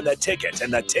 93.7 The Ticket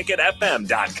and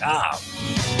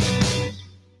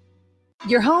theticketfm.com.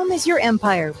 Your home is your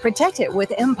empire. Protect it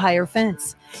with Empire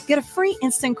Fence. Get a free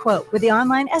instant quote with the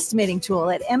online estimating tool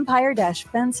at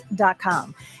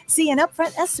empire-fence.com. See an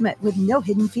upfront estimate with no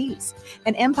hidden fees.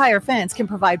 An Empire Fence can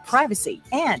provide privacy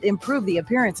and improve the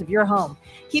appearance of your home.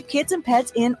 Keep kids and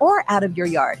pets in or out of your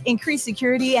yard, increase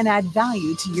security, and add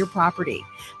value to your property.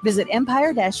 Visit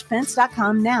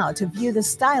empire-fence.com now to view the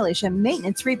stylish and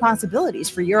maintenance-free possibilities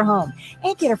for your home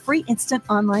and get a free instant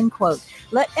online quote.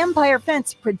 Let Empire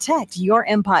Fence protect your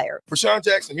empire. Rashawn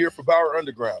Jackson here for Bauer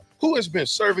Underground, who has been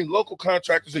serving local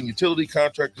contractors and utility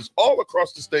contractors all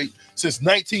across the state since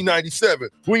 1997.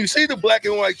 When you see the black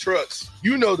and white trucks,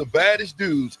 you know the baddest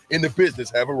dudes in the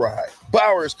business have arrived.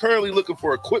 Bauer is currently looking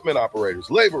for equipment operators,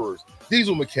 laborers,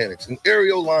 diesel mechanics, and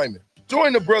aerial linemen.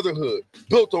 Join the brotherhood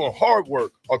built on hard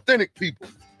work, authentic people,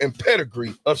 and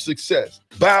pedigree of success.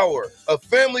 Bauer, a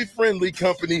family-friendly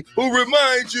company who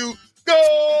reminds you,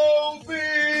 go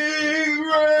Big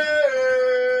Red!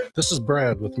 This is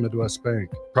Brad with Midwest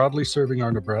Bank, proudly serving our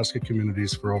Nebraska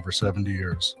communities for over 70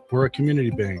 years. We're a community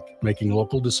bank, making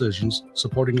local decisions,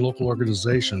 supporting local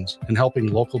organizations, and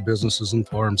helping local businesses and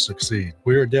farms succeed.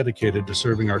 We are dedicated to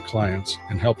serving our clients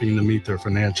and helping them meet their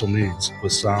financial needs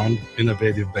with sound,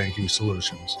 innovative banking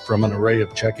solutions. From an array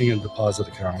of checking and deposit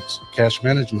accounts, cash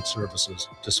management services,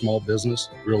 to small business,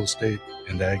 real estate,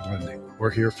 and ag lending.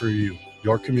 We're here for you.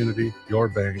 Your community, your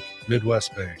bank,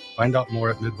 Midwest Bank. Find out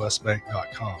more at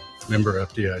midwestbank.com. Member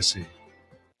FDIC.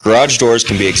 Garage doors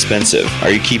can be expensive. Are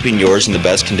you keeping yours in the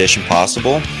best condition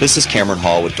possible? This is Cameron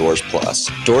Hall with Doors Plus.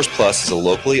 Doors Plus is a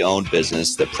locally owned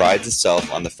business that prides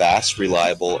itself on the fast,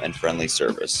 reliable, and friendly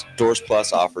service. Doors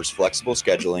Plus offers flexible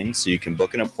scheduling so you can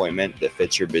book an appointment that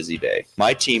fits your busy day.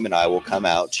 My team and I will come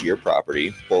out to your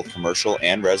property, both commercial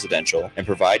and residential, and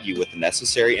provide you with the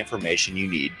necessary information you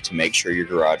need to make sure your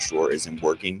garage door is in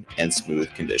working and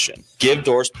smooth condition. Give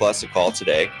Doors Plus a call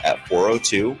today at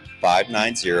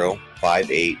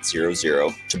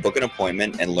 402-590-5800 to book an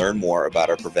appointment and learn more about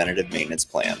our preventative maintenance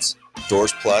plans.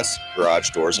 Doors Plus,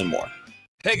 garage doors, and more.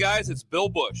 Hey guys, it's Bill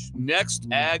Bush. Next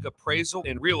Ag Appraisal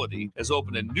and Realty has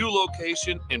opened a new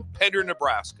location in Pender,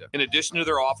 Nebraska, in addition to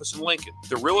their office in Lincoln.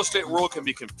 The real estate world can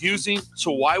be confusing,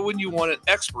 so why wouldn't you want an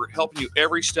expert helping you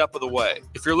every step of the way?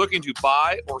 If you're looking to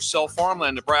buy or sell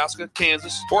farmland in Nebraska,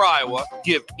 Kansas, or Iowa,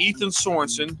 give Ethan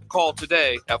Sorensen a call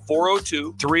today at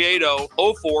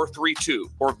 402-380-0432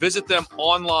 or visit them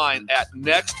online at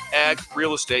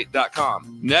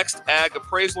nextagrealestate.com. Next Ag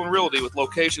Appraisal and Realty with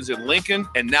locations in Lincoln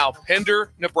and now Pender,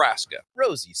 Nebraska.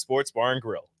 Rosie Sports Bar and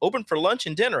Grill, open for lunch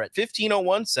and dinner at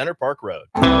 1501 Center Park Road.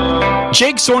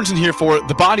 Jake Sorensen here for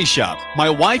The Body Shop. My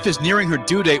wife is nearing her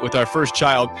due date with our first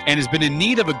child and has been in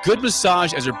need of a good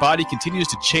massage as her body continues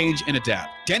to change and adapt.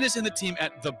 Dennis and the team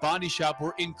at The Body Shop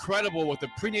were incredible with the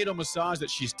prenatal massage that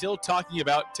she's still talking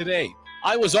about today.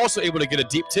 I was also able to get a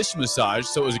deep tissue massage,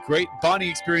 so it was a great bonding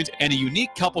experience and a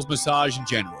unique couples massage in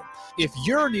general. If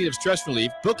you're in need of stress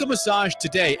relief, book a massage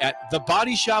today at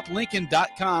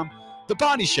thebodyshoplincoln.com. The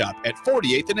Body Shop at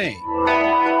 48th and A.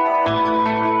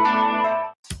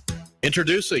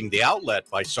 Introducing The Outlet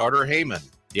by Sartor Heyman.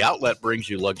 The Outlet brings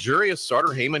you luxurious Sartor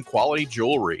Heyman quality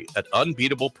jewelry at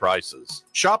unbeatable prices.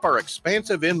 Shop our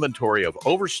expansive inventory of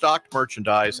overstocked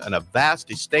merchandise and a vast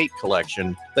estate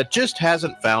collection that just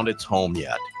hasn't found its home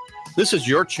yet. This is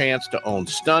your chance to own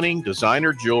stunning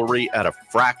designer jewelry at a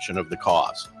fraction of the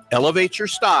cost. Elevate your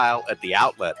style at The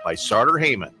Outlet by Sartor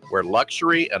Heyman, where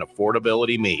luxury and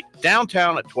affordability meet.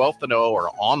 Downtown at 12th and O or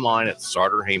online at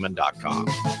sartorheyman.com.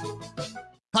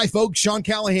 Hi, folks. Sean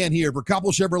Callahan here for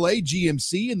Koppel Chevrolet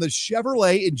GMC, and the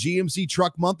Chevrolet and GMC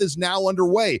Truck Month is now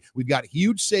underway. We've got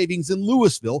huge savings in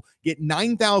Louisville. Get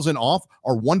 $9,000 off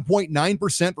or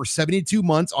 1.9% for 72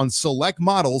 months on select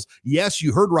models. Yes,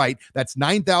 you heard right. That's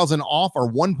 $9,000 off or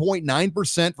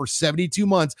 1.9% for 72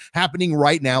 months happening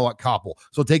right now at Koppel.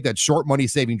 So take that short money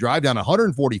saving drive down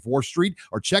 144th Street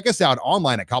or check us out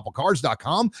online at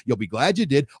koppelcars.com. You'll be glad you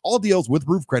did. All deals with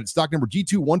roof credit. Stock number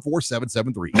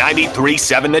G214773.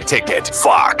 93.7 The Ticket.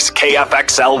 Fox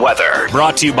KFXL weather.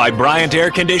 Brought to you by Bryant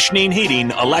Air Conditioning, Heating,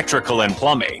 Electrical, and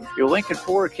Plumbing. Your Lincoln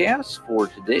forecast for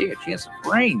today, a chance of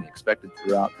rain expected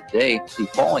throughout the day. See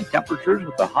falling temperatures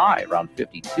with a high around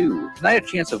 52. Tonight, a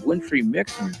chance of wintry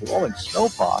mix and blowing snow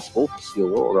possible. See a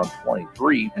low around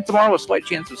 23. And tomorrow, a slight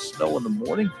chance of snow in the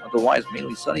morning. Otherwise,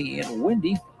 mainly sunny and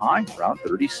windy. High around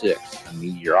 36. I'm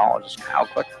meteorologist Kyle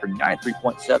Clucker for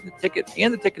 93.7 The Ticket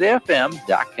and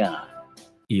theticketfm.com.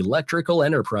 Electrical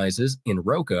Enterprises in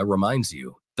Roca reminds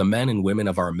you, the men and women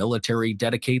of our military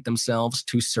dedicate themselves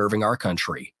to serving our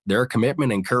country. Their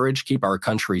commitment and courage keep our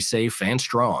country safe and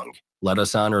strong. Let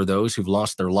us honor those who've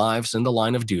lost their lives in the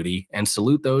line of duty and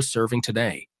salute those serving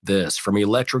today. This from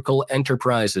Electrical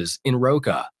Enterprises in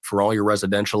Roca. For all your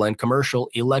residential and commercial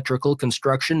electrical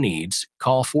construction needs,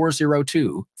 call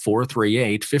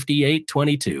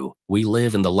 402-438-5822. We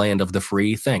live in the land of the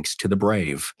free thanks to the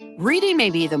brave. Reading may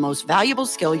be the most valuable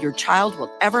skill your child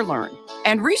will ever learn.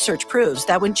 And research proves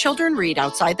that when children read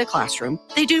outside the classroom,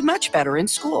 they do much better in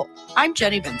school. I'm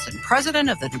Jenny Benson, president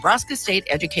of the Nebraska State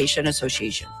Education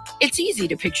Association. It's easy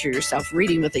to picture yourself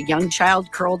reading with a young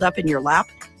child curled up in your lap,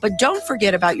 but don't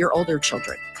forget about your older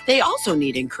children. They also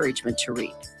need encouragement to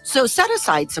read. So set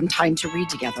aside some time to read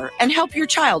together and help your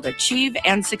child achieve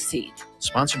and succeed.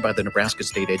 Sponsored by the Nebraska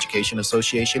State Education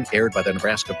Association, aired by the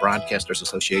Nebraska Broadcasters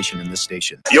Association in this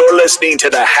station. You're listening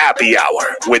to the Happy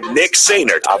Hour with Nick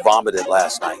Sainert. I vomited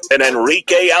last night. And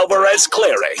Enrique Alvarez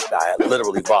Clary. I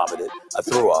literally vomited. I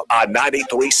threw up. On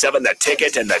 93.7 The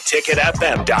Ticket and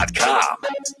theticketfm.com.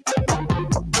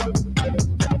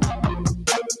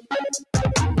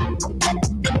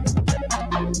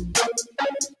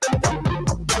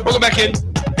 Welcome back in.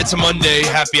 It's a Monday,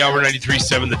 Happy Hour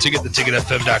 93.7, The Ticket,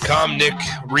 theticketfm.com. Nick,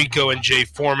 Rico, and Jay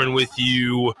Foreman with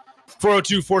you.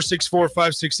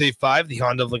 402-464-5685, the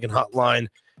Honda of Lincoln hotline,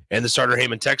 and the Starter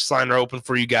Heyman text line are open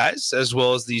for you guys, as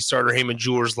well as the Starter Heyman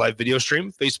Jewelers live video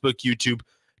stream, Facebook, YouTube,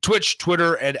 Twitch,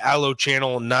 Twitter, and Allo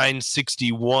Channel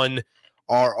 961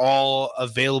 are all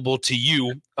available to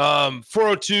you.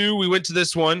 402, we went to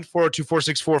this one,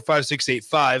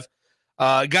 402-464-5685.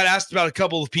 Got asked about a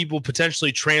couple of people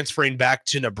potentially transferring back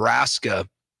to Nebraska.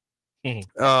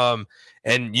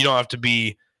 And you don't have to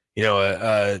be,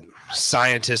 a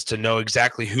scientist to know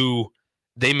exactly who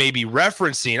they may be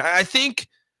referencing. I think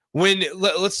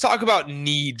let's talk about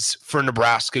needs for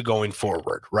Nebraska going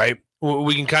forward, right?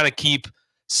 We can kind of keep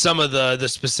some of the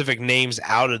specific names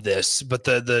out of this, but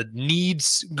the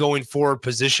needs going forward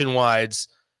position-wise,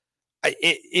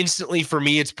 instantly for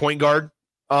me, it's point guard.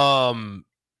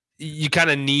 You kind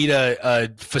of need a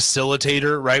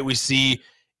facilitator, right? We see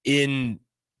in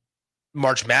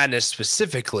March Madness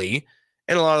specifically,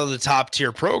 and a lot of the top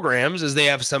tier programs, is they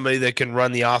have somebody that can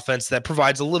run the offense that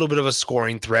provides a little bit of a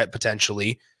scoring threat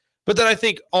potentially. But then I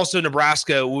think also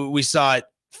Nebraska, we saw it,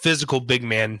 physical big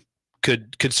man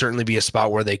could certainly be a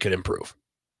spot where they could improve.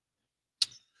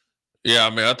 Yeah, I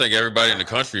mean, I think everybody in the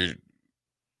country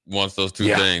wants those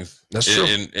two things. That's true.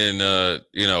 And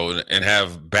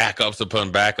have backups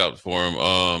upon backups for him.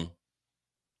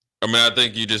 I mean, I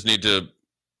think you just need to,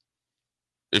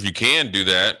 if you can do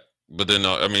that, but then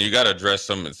you got to address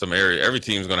some area. Every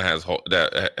team's going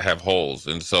to have holes,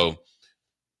 and so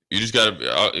you just got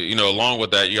to, along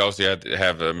with that, you also have to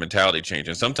have a mentality change.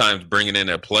 And sometimes bringing in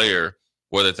a player,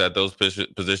 whether it's at those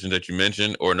positions that you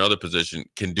mentioned or another position,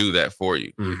 can do that for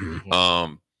you. Mm-hmm.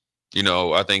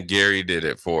 I think Gary did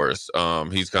it for us.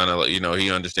 He's kind of,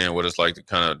 he understands what it's like to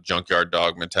kind of junkyard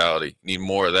dog mentality. Need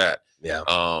more of that. Yeah.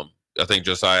 I think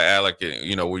Josiah Alec,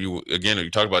 you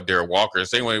talk about Derek Walker,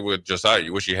 same way with Josiah.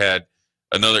 You wish you had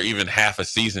another even half a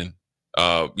season,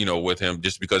 with him,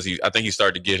 just because I think he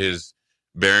started to get his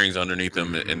bearings underneath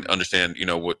him and understand,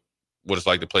 what it's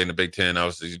like to play in the Big Ten.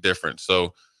 Obviously, he's different.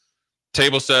 So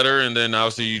table setter, and then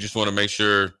obviously you just want to make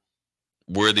sure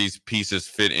where these pieces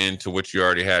fit into what you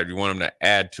already have. You want them to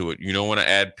add to it. You don't want to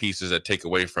add pieces that take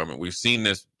away from it. We've seen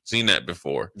that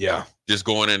before. Yeah. Just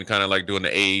going in and kind of like doing the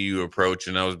AAU approach.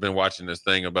 And I've been watching this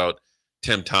thing about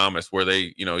Tim Thomas where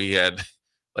they, he had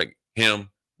like him,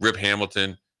 Rip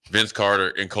Hamilton, Vince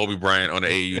Carter, and Kobe Bryant on the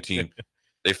AAU team.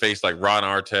 They faced like Ron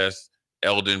Artest,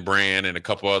 Eldon Brand, and a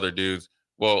couple other dudes.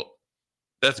 Well,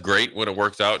 that's great when it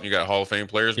works out and you got Hall of Fame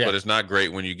players, but it's not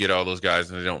great when you get all those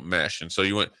guys and they don't mesh. And so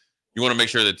you want to make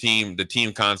sure the team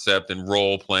concept and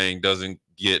role playing doesn't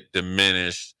get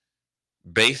diminished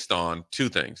based on two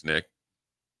things, Nick,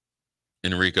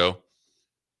 Enrico,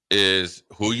 is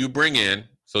who you bring in.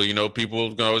 So,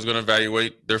 people are always going to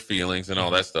evaluate their feelings and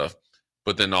all that stuff.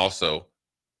 But then also,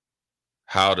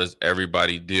 how does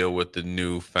everybody deal with the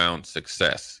newfound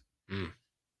success?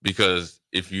 Because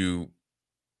if you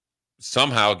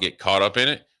somehow get caught up in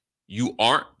it, you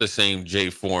aren't the same Jay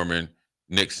Foreman,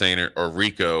 Nick Sainert, or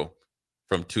Rico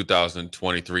from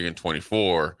 2023 and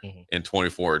 24 and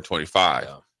 24 and 25,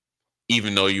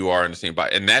 even though you are in the same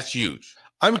body. And that's huge.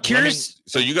 I'm curious.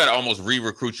 So you got to almost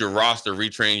re-recruit your roster,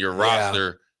 retrain your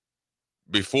roster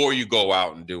before you go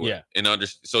out and do it. And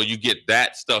so you get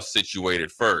that stuff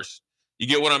situated first. You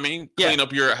get what I mean? Clean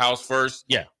up your house first.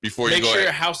 Yeah. Before you go. Make sure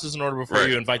your house is in order before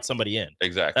you invite somebody in.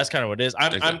 Exactly. That's kind of what it is.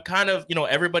 I'm kind of,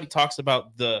 everybody talks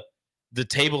about the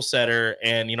table setter.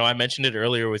 And, I mentioned it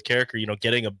earlier with Carricker,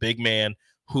 getting a big man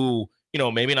who,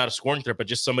 maybe not a scoring threat, but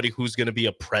just somebody who's going to be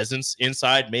a presence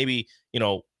inside. Maybe,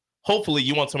 hopefully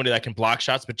you want somebody that can block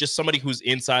shots, but just somebody who's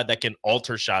inside that can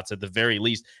alter shots at the very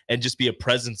least and just be a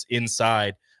presence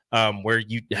inside where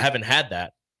you haven't had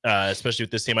that, especially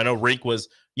with this team. I know Rink was,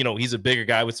 he's a bigger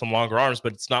guy with some longer arms,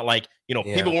 but it's not like,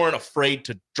 people weren't afraid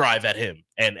to drive at him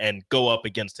and go up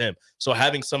against him. So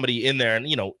having somebody in there and,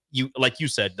 you, like you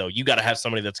said, though, you got to have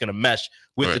somebody that's going to mesh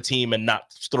with the team and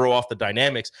not throw off the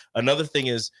dynamics. Another thing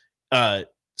is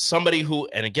somebody who,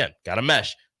 and again, got to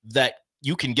mesh that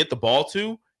you can get the ball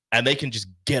to, and they can just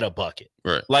get a bucket.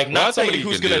 Right. Like not somebody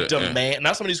who's going to demand,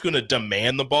 not somebody who's going to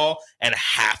demand the ball and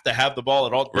have to have the ball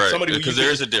at all. But somebody because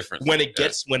there is a difference when it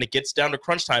gets down to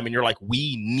crunch time, and you're like,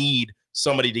 we need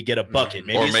somebody to get a bucket,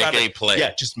 maybe or make a play.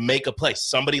 Yeah, just make a play.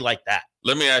 Somebody like that.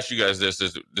 Let me ask you guys this.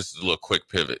 This is a little quick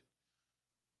pivot.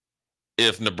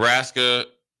 If Nebraska,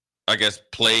 I guess,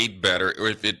 played better, or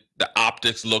if the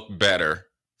optics looked better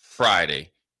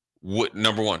Friday,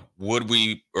 number one,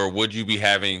 would you be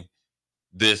having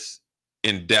this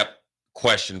in-depth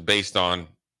question based on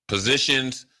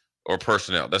positions or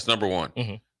personnel? That's number one.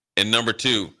 Mm-hmm. And number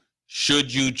two,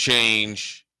 should you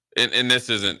change, and this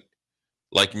isn't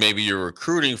like maybe your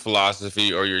recruiting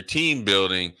philosophy or your team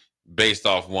building based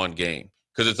off one game,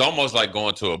 because it's almost like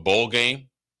going to a bowl game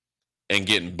and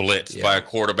getting blitzed by a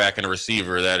quarterback and a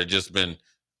receiver that had just been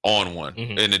on one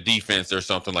in the defense or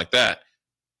something like that.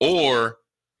 Or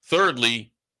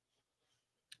thirdly,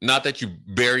 not that you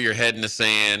bury your head in the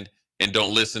sand and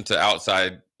don't listen to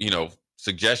outside,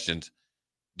 suggestions.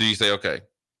 Do you say, okay,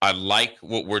 I like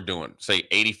what we're doing, say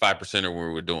 85% of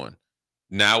what we're doing.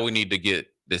 Now we need to get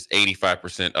this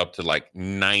 85% up to like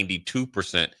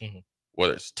 92%,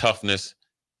 whether it's toughness,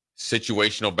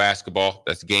 situational basketball,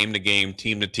 that's game to game,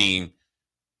 team to team,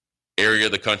 area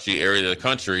of the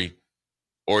country,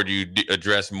 or do you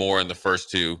address more in the first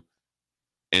two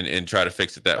and try to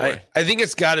fix it that way? I think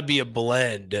it's got to be a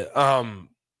blend.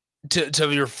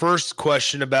 To your first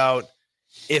question about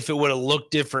if it would have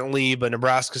looked differently, but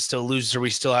Nebraska still loses, are we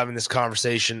still having this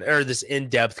conversation or this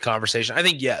in-depth conversation? I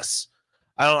think yes.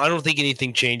 I don't think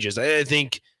anything changes. I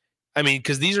think,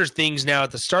 because these are things now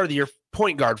at the start of the year,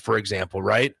 point guard, for example,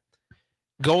 right?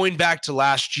 Going back to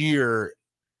last year,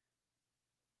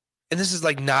 and this is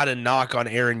like not a knock on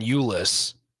Aaron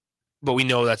Eulis, but we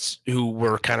know that's who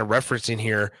we're kind of referencing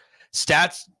here.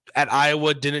 Stats at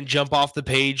Iowa didn't jump off the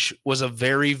page, was a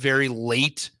very, very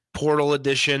late portal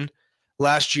addition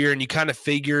last year, and you kind of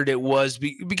figured it was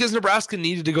because Nebraska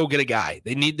needed to go get a guy.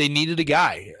 They needed a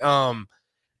guy, and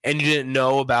you didn't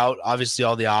know about obviously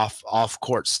all the off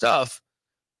court stuff,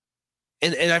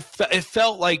 and it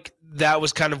felt like that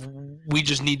was kind of, we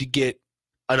just need to get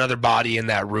another body in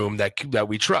that room that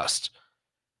we trust.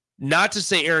 Not to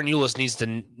say Aaron Eulis needs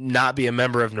to not be a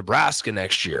member of Nebraska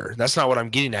next year. That's not what I'm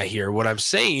getting at here. What I'm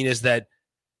saying is that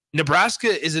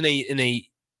Nebraska is in a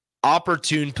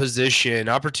opportunistic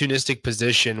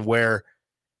position where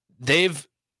they've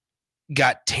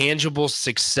got tangible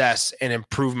success and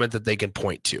improvement that they can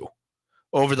point to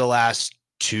over the last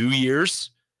 2 years,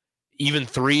 even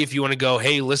 3 if you want to go,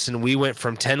 hey, listen, we went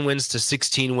from 10 wins to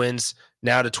 16 wins,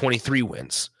 now to 23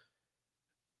 wins.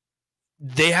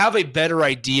 They have a better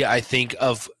idea, I think,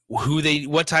 of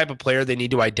what type of player they need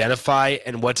to identify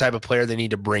and what type of player they need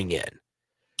to bring in.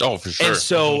 Oh, for sure. And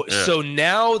so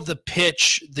now the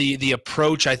pitch, the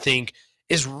approach, I think,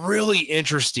 is really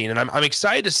interesting. And I'm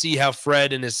excited to see how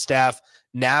Fred and his staff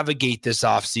navigate this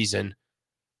offseason,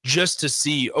 just to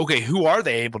see, okay, who are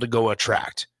they able to go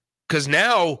attract? Because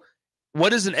now,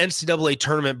 what does an NCAA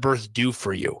tournament berth do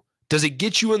for you? Does it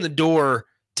get you in the door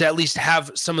to at least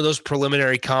have some of those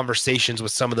preliminary conversations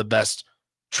with some of the best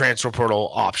transfer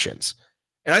portal options?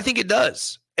 And I think it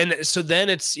does. And so then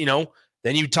it's,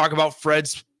 then you talk about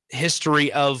Fred's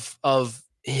history of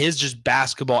his just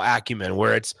basketball acumen,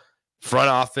 where it's front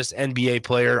office, NBA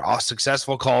player, a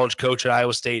successful college coach at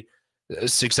Iowa State, a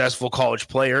successful college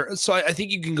player. So I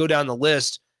think you can go down the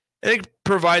list, and it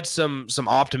provides some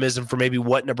optimism for maybe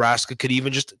what Nebraska could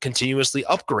even just continuously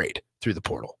upgrade through the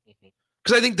portal.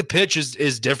 Because I think the pitch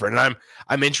is different, and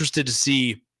I'm interested to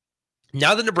see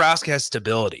now that Nebraska has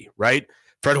stability, right?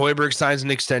 Fred Hoiberg signs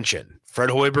an extension. Fred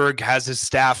Hoiberg has his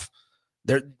staff.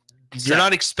 You're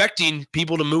not expecting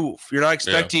people to move. You're not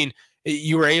expecting.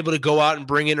 You were able to go out and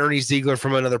bring in Ernie Ziegler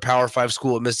from another Power 5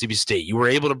 school at Mississippi State. You were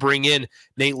able to bring in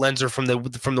Nate Lenzer from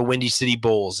the Windy City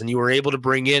Bulls, and you were able to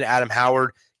bring in Adam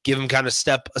Howard, give him kind of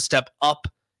a step up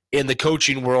in the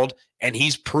coaching world, and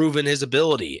he's proven his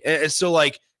ability. And so,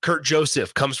 like, Kurt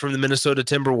Joseph comes from the Minnesota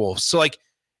Timberwolves. So, like,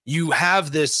 you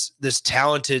have this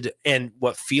talented and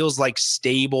what feels like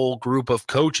stable group of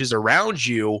coaches around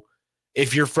you.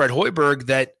 If you're Fred Hoiberg,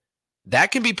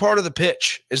 that can be part of the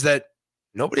pitch, is that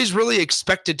nobody's really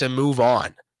expected to move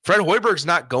on. Fred Hoiberg's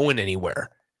not going anywhere.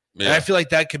 Yeah. And I feel like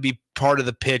that could be part of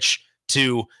the pitch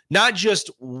to not just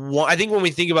one. I think when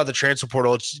we think about the transfer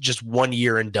portal, it's just 1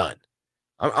 year and done.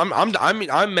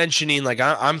 I'm mentioning, like,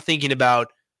 I'm thinking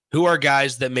about who are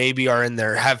guys that maybe are in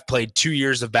there, have played 2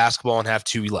 years of basketball and have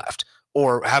 2 left,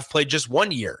 or have played just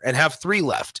 1 year and have 3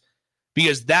 left,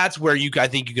 because that's where I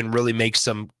think you can really make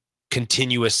some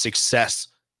continuous success.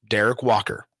 Derek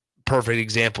Walker, perfect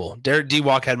example. Derek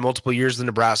D-Walk had multiple years in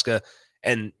Nebraska,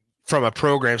 and from a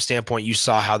program standpoint, you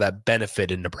saw how that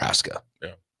benefited Nebraska.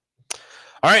 Yeah.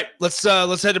 All right, let's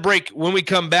head to break. When we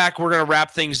come back, we're going to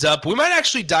wrap things up. We might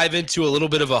actually dive into a little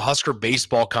bit of a Husker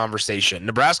baseball conversation.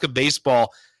 Nebraska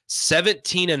baseball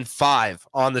 17-5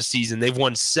 on the season. They've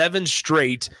won 7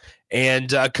 straight,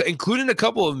 and including a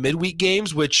couple of midweek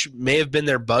games, which may have been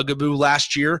their bugaboo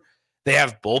last year. They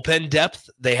have bullpen depth.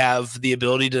 They have the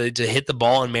ability to hit the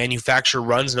ball and manufacture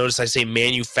runs. Notice I say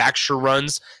manufacture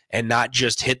runs and not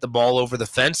just hit the ball over the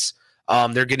fence.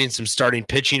 They're getting some starting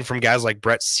pitching from guys like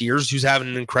Brett Sears, who's having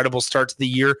an incredible start to the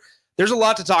year. There's a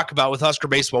lot to talk about with Husker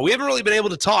baseball. We haven't really been able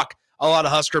to talk a lot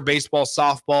of Husker baseball,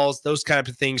 softballs, those kind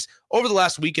of things over the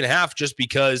last week and a half, just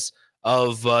because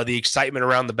of the excitement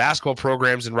around the basketball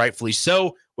programs, and rightfully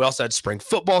so. We also had spring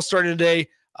football starting today.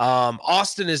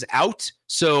 Austin is out,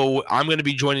 so I'm going to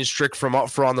be joining Strick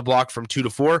for On the Block from 2 to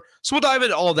 4. So we'll dive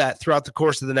into all that throughout the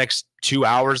course of the next 2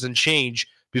 hours and change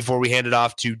before we hand it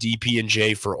off to DP and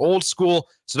J for Old School.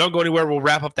 So don't go anywhere. We'll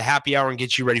wrap up the happy hour and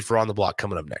get you ready for On the Block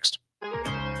coming up next.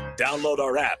 Download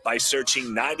our app by searching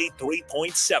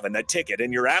 93.7 The Ticket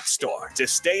in your app store to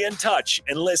stay in touch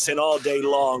and listen all day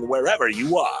long wherever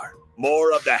you are.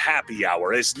 More of the happy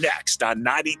hour is next on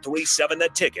 93.7 The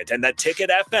Ticket and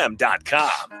theticketfm.com.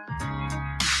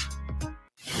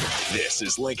 This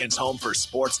is Lincoln's home for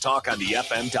sports talk on the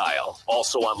FM dial.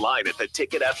 Also online at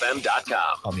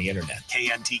theticketfm.com. On the internet,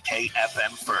 KNTK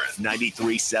FM Firth,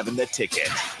 93.7 The Ticket.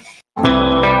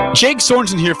 Jake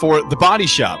Sorensen here for The Body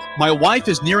Shop. My wife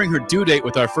is nearing her due date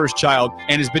with our first child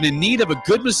and has been in need of a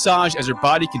good massage as her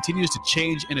body continues to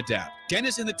change and adapt.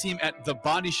 Dennis and the team at The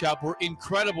Body Shop were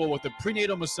incredible with the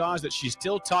prenatal massage that she's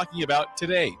still talking about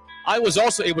today. I was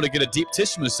also able to get a deep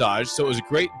tissue massage, so it was a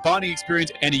great bonding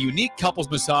experience and a unique couples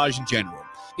massage in general.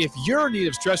 If you're in need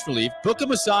of stress relief, book a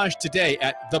massage today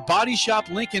at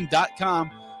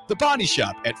thebodyshoplincoln.com. The Body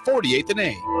Shop at 48th and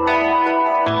A.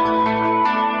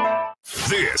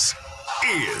 This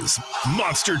is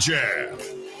Monster Jam.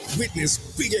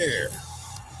 Witness big air,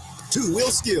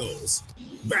 two-wheel skills,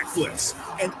 backflips,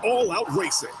 and all-out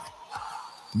racing.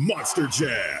 Monster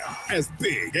Jam, as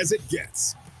big as it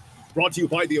gets. Brought to you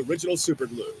by the Original Super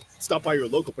Glue. Stop by your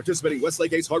local participating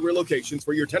Westlake Ace Hardware locations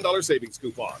for your $10 savings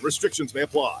coupon. Restrictions may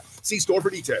apply. See store for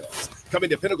details. Coming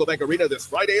to Pinnacle Bank Arena this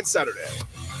Friday and Saturday.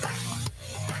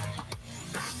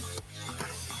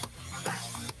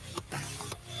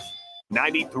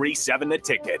 93.7 The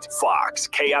Ticket, Fox,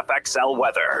 KFXL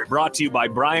weather. Brought to you by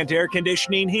Bryant Air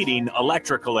Conditioning, Heating,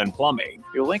 Electrical, and Plumbing.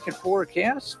 Your Lincoln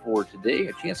forecast for today,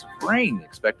 a chance of rain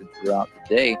expected throughout the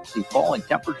day. See falling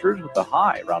temperatures with a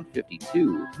high around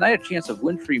 52. Tonight, a chance of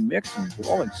wintry mix and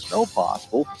blowing snow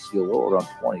possible. See a low around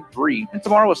 23. And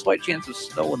tomorrow, a slight chance of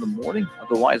snow in the morning.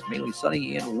 Otherwise, mainly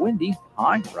sunny and windy.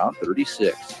 High around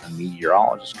 36. I'm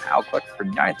meteorologist Kyle Cluck for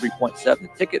 93.7 The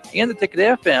Ticket and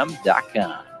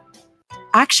theticketfm.com.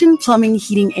 Action Plumbing,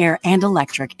 Heating, Air, and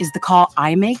Electric is the call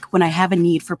I make when I have a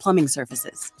need for plumbing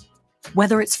services.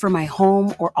 Whether it's for my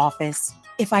home or office,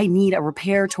 if I need a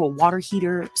repair to a water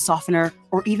heater, softener,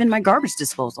 or even my garbage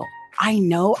disposal, I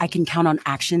know I can count on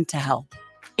Action to help.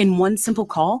 In one simple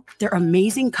call, their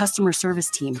amazing customer service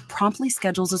team promptly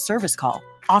schedules a service call,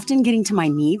 often getting to my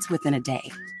needs within a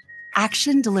day.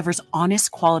 Action delivers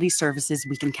honest quality services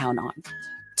we can count on.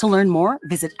 To learn more,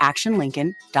 visit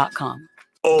actionlincoln.com.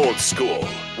 Old School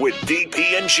with DP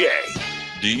and J.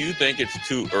 Do you think it's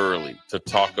too early to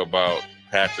talk about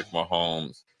Patrick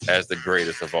Mahomes as the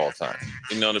greatest of all time?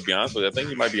 You know, to be honest with you, I think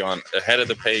he might be ahead of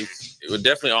the pace. It was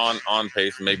definitely on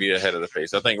pace, maybe ahead of the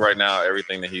pace. I think right now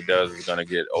everything that he does is going to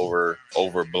get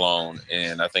overblown,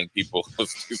 and I think people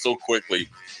so quickly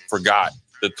forgot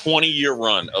the 20-year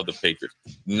run of the Patriots.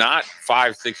 Not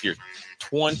 5-6 years,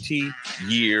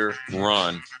 20-year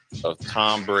run of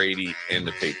Tom Brady and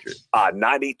the Patriots.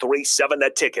 93.7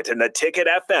 The Ticket and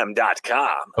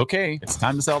theticketfm.com. Okay, it's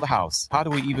time to sell the house. How do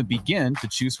we even begin to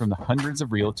choose from the hundreds of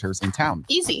realtors in town?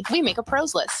 Easy. We make a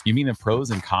pros list. You mean a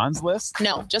pros and cons list?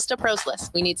 No, just a pros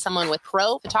list. We need someone with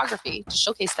pro photography to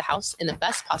showcase the house in the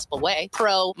best possible way,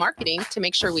 pro marketing to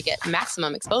make sure we get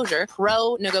maximum exposure,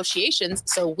 pro negotiations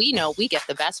so we know we get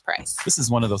the best price. This is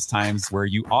one of those times where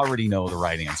you already know the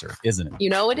right answer, isn't it? You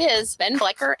know it is Ben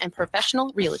Bleicher and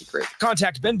Professional Realty Group.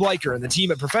 Contact Ben Bleicher and the team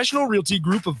at Professional Realty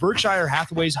Group of Berkshire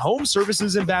Hathaway's Home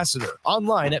Services Ambassador.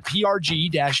 Online at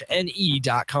prg-ne.com.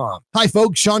 Hi,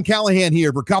 folks. Sean Callahan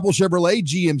here for Coppell Chevrolet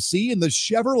GMC, and the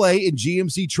Chevrolet and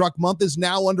GMC Truck Month is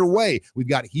now underway. We've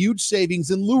got huge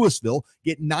savings in Louisville.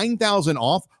 Get $9,000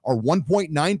 off or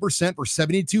 1.9% for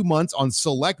 72 months on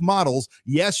select models.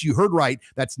 Yes, you heard right.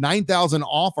 That's $9,000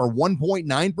 off or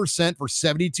 1.9% for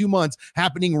 72 months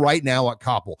happening right now at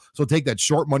Coppell. So take that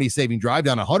short money saving drive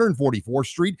down 144th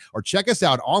Street or check us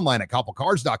out online at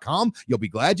coppellcars.com. You'll be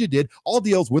glad you did. All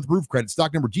deals with proof credit.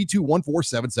 Stock number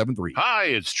G214773. Hi,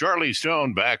 it's Charlie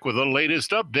Stone back with the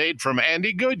latest update from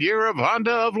Andy Goodyear of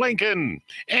Honda of Lincoln.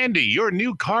 Andy, your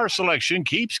new car selection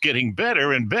keeps getting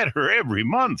better and better every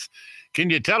month. Can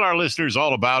you tell our listeners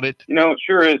all about it? You know, it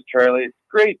sure is, Charlie. It's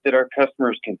great that our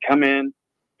customers can come in,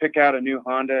 pick out a new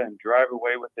Honda, and drive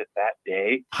away with it that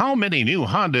day. How many new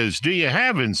Hondas do you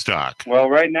have in stock? Well,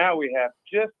 right now we have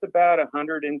just about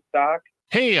 100 in stock.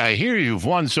 Hey, I hear you've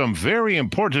won some very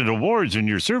important awards in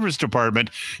your service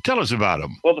department. Tell us about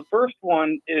them. Well, the first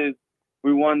one is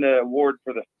we won the award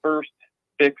for the first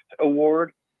fixed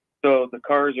award. So the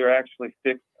cars are actually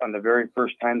fixed on the very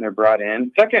first time they're brought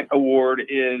in. Second award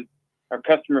is our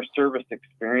Customer Service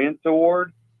Experience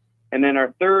Award. And then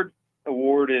our third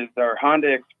award is our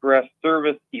Honda Express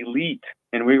Service Elite.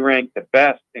 And we rank the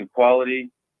best in quality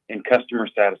and customer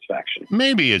satisfaction.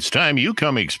 Maybe it's time you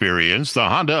come experience the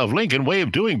Honda of Lincoln way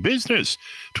of doing business.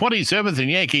 27th and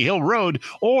Yankee Hill Road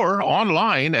or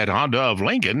online at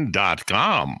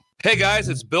hondaoflincoln.com. Hey guys,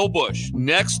 it's Bill Bush.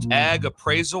 Next Ag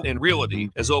Appraisal and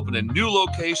Realty has opened a new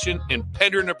location in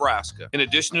Pender, Nebraska, in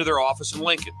addition to their office in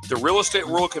Lincoln. The real estate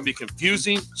world can be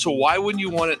confusing, so why wouldn't you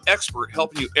want an expert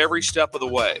helping you every step of the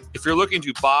way? If you're looking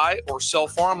to buy or sell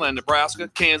farmland in Nebraska,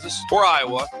 Kansas, or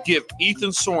Iowa, give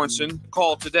Ethan Sorensen a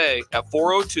call today at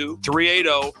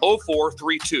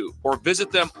 402-380-0432 or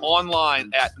visit them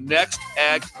online at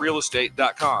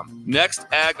nextagrealestate.com. Next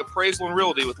Ag Appraisal and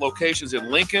Realty with locations in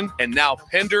Lincoln and now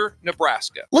Pender,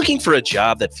 Nebraska. Looking for a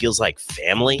job that feels like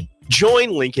family? Join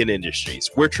Lincoln Industries,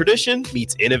 where tradition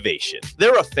meets innovation.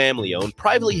 They're a family-owned,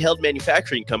 privately held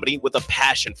manufacturing company with a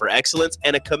passion for excellence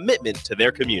and a commitment to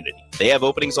their community. They have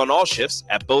openings on all shifts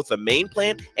at both the main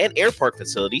plant and air park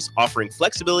facilities, offering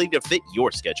flexibility to fit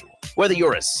your schedule. Whether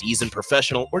you're a seasoned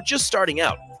professional or just starting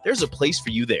out, there's a place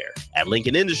for you there. At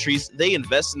Lincoln Industries, they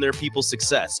invest in their people's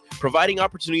success, providing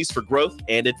opportunities for growth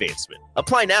and advancement.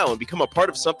 Apply now and become a part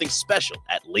of something special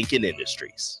at Lincoln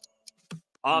Industries.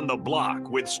 On the Block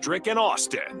with Strick and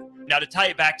Austin. Now, to tie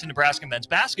it back to Nebraska men's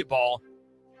basketball,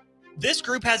 this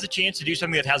group has a chance to do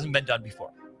something that hasn't been done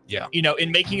before. Yeah. You know,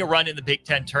 in making a run in the Big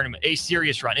Ten tournament, a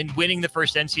serious run, in winning the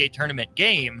first NCAA tournament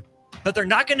game, but they're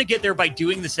not going to get there by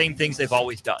doing the same things they've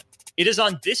always done. It is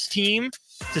on this team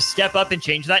to step up and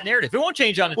change that narrative. It won't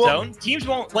change on its own. Teams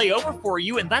won't lay over for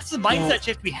you, and that's the mindset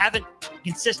shift we haven't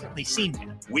consistently seen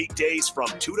yet. Weekdays from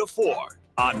 2 to 4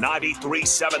 on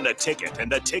 93.7 The Ticket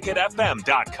and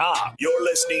theticketfm.com. You're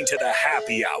listening to the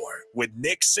Happy Hour with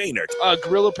Nick Sainert. A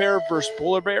gorilla bear versus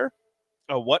polar bear.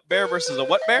 A what bear versus a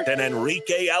what bear? Then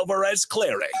Enrique Alvarez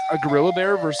Clary. A gorilla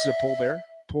bear versus a polar bear.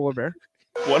 Polar bear.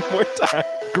 One more time.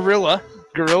 Gorilla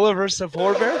versus a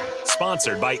polar bear.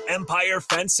 Sponsored by Empire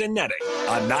Fence and Netting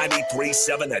on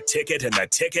 93.7 The Ticket and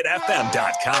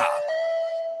theticketfm.com.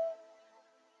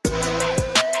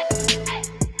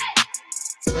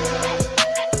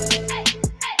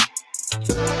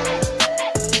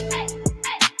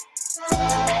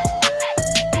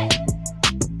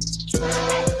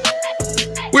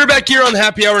 We're back here on the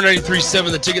Happy Hour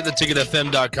 93.7 The Ticket,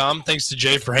 theticketfm.com. Thanks to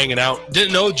Jay for hanging out.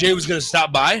 Didn't know Jay was going to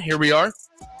stop by. Here we are.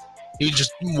 He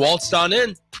just waltzed on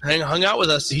in, hung out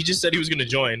with us. He just said he was going to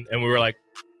join, and we were like,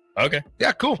 okay.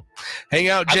 Yeah, cool. Hang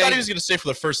out, Jay. I thought he was going to stay for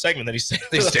the first segment. Then he stayed.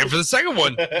 They stayed for the second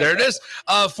one. There it is.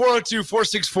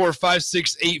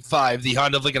 402-464-5685. The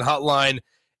Honda of Lincoln hotline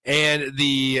and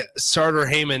the Sartor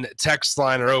Heyman text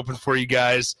line are open for you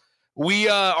guys. We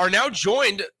are now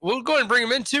joined. We'll go ahead and bring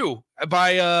him in, too,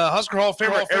 by Husker Hall of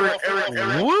Famer Eric.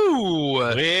 Woo!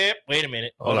 Wait a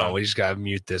minute. Hold on. We just got to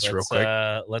mute this real quick.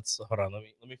 Let's hold on. Let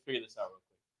me figure this out real quick.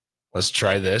 Let's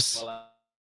try this.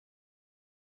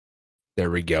 There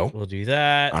we go. We'll do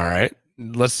that. All right.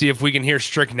 Let's see if we can hear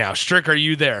Strick now. Strick, are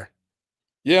you there?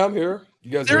 Yeah, I'm here.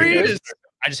 You guys there he is.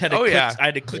 I just had to I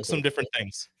had to click some different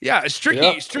things. Yeah,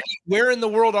 Stricky, where in the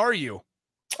world are you?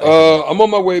 I'm on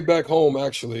my way back home,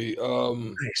 actually.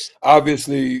 Nice.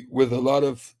 Obviously, with a lot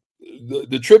of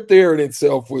the trip there in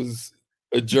itself was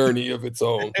a journey of its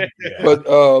own. Yeah. But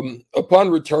upon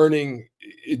returning,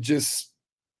 it just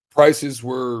prices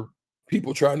were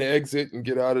people trying to exit and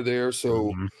get out of there.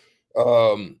 So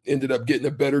Ended up getting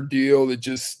a better deal.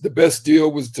 The best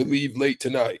deal was to leave late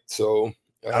tonight. So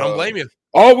I don't blame you.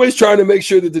 Always trying to make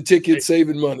sure that the ticket's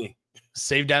saving money.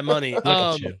 Save that money.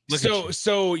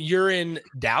 So you're in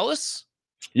Dallas?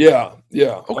 Yeah.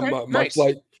 Okay, My nice.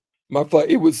 flight.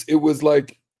 It was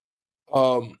like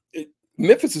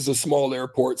Memphis is a small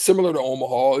airport, similar to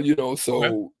Omaha,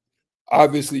 so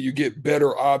obviously you get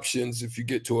better options if you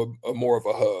get to a more of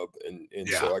a hub. And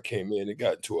so I came in and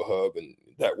got to a hub, and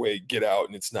that way get out,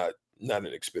 and it's not an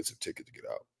expensive ticket to get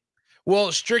out. Well,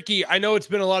 Stricky, I know it's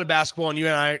been a lot of basketball, and you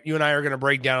and I are going to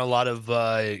break down a lot of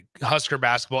Husker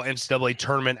basketball NCAA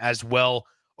tournament as well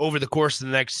over the course of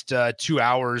the next 2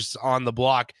 hours on the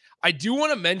block. I do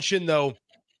want to mention, though,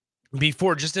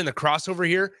 before, just in the crossover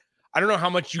here, I don't know how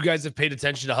much you guys have paid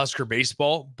attention to Husker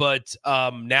baseball, but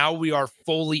now we are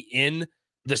fully in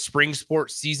the spring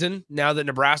sports season. Now that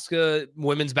Nebraska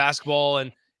women's basketball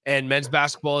and men's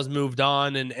basketball has moved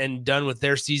on and done with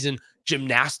their season.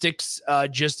 Gymnastics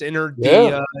just entered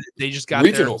they just got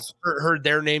regionals. Heard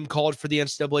their name called for the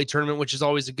NCAA tournament, which is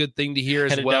always a good thing to hear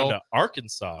as Headed well. down to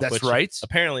Arkansas. That's which right.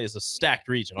 Apparently is a stacked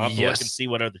region. I'll have to look and see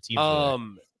what other teams are there.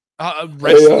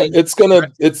 Wrestling.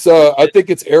 I think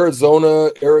it's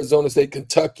Arizona State,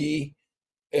 Kentucky,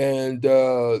 and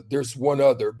there's one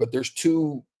other, but there's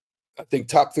two, I think,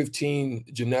 top 15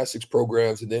 gymnastics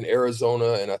programs, and then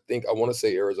Arizona, and I want to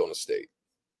say Arizona State.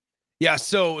 Yeah,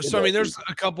 so I mean, there's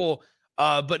a couple,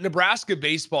 but Nebraska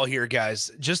baseball here,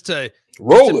 guys, just to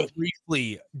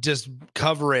briefly just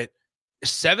cover it.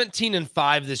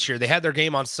 17-5 this year. They had their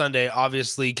game on Sunday,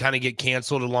 obviously kind of get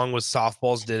canceled along with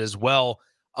softballs did as well.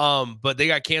 But they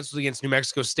got canceled against New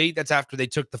Mexico State. That's after they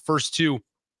took the first two.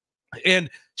 And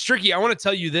Stricky, I want to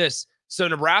tell you this. So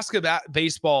Nebraska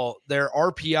baseball, their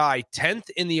RPI, 10th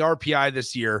in the RPI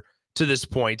this year to this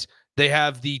point. They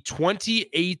have the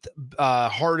 28th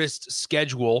hardest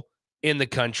schedule in the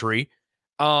country.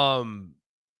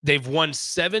 They've won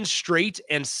 7 straight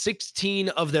and 16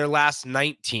 of their last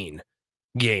 19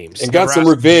 games. And got some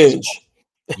revenge.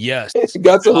 Yes.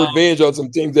 Got some revenge on some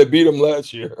teams that beat them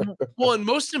last year. Well, and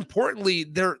most importantly,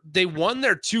 they won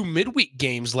their 2 midweek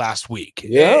games last week.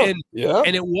 Yeah.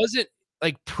 And it wasn't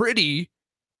like pretty,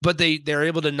 but they're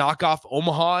able to knock off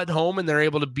Omaha at home, and they're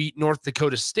able to beat North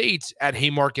Dakota State at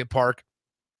Haymarket Park.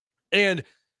 And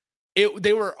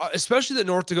they were, especially the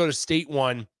North Dakota State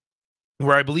one,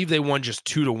 where I believe they won just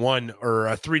 2-1 or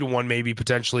 3-1, maybe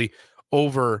potentially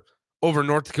over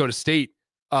North Dakota State.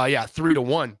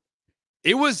 3-1.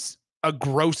 It was a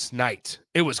gross night.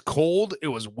 It was cold. It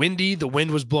was windy. The wind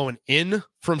was blowing in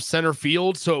from center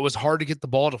field, so it was hard to get the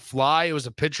ball to fly. It was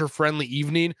a pitcher-friendly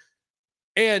evening.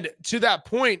 And to that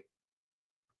point,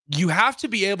 you have to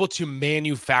be able to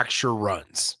manufacture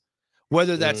runs,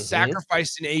 whether that's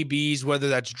sacrificing ABs, whether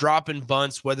that's dropping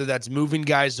bunts, whether that's moving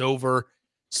guys over.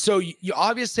 So you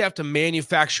obviously have to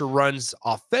manufacture runs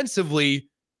offensively,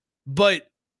 but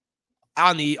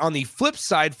on the flip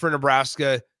side for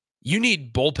Nebraska, you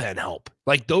need bullpen help.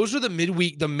 Like those are the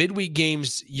midweek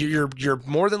games. You're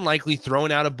more than likely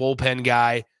throwing out a bullpen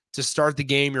guy to start the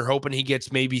game. You're hoping he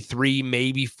gets maybe 3,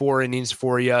 maybe 4 innings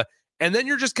for you. And then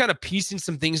you're just kind of piecing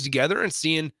some things together and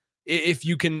seeing if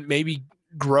you can maybe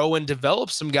grow and develop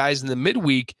some guys in the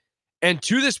midweek. And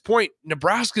to this point,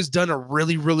 Nebraska's done a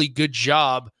really, really good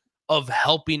job of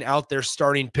helping out their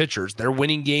starting pitchers. They're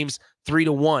winning games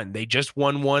 3-1. They just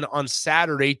won one on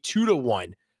Saturday,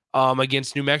 2-1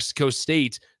 against New Mexico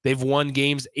State. They've won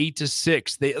games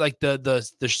 8-6. They like the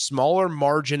smaller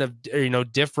margin of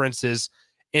differences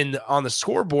on the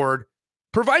scoreboard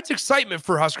provides excitement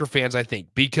for Husker fans, I think,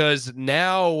 because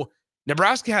now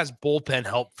Nebraska has bullpen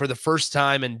help for the first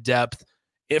time in depth.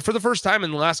 For the first time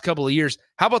in the last couple of years.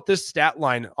 How about this stat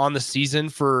line on the season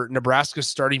for Nebraska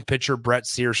starting pitcher Brett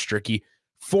Sears, Stricky?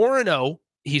 4-0.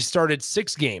 He started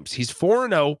 6 games. He's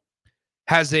 4-0,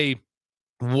 has a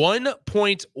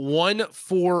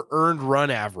 1.14 earned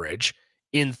run average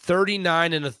in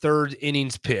 39 1/3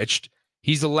 innings pitched.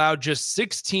 He's allowed just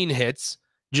 16 hits,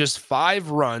 just 5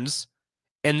 runs,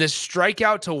 and this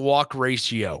strikeout to walk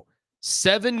ratio,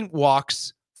 7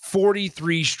 walks,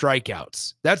 43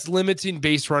 strikeouts. That's limiting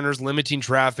base runners, limiting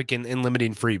traffic, and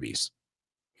limiting freebies.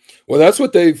 Well, that's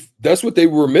what they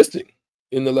were missing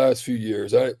in the last few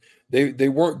years. They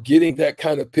weren't getting that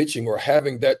kind of pitching or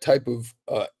having that type of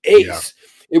ace.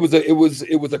 Yeah.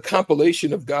 It was a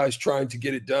compilation of guys trying to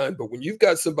get it done. But when you've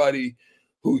got somebody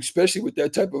who, especially with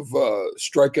that type of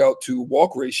strikeout to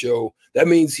walk ratio, that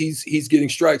means he's getting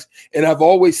strikes. And I've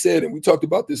always said, and we talked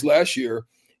about this last year,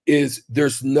 is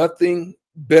there's nothing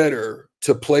better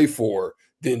to play for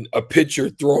than a pitcher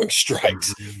throwing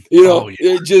strikes. You know,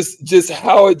 it just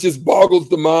how it just boggles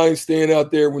the mind staying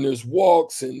out there when there's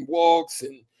walks and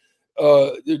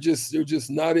they're just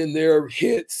not in there,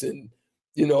 hits and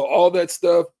all that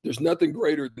stuff. There's nothing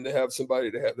greater than to have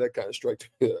somebody to have that kind of strike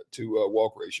to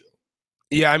walk ratio.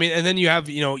 Yeah, I mean, and then you have,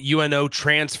 UNO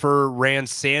transfer Rand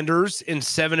Sanders in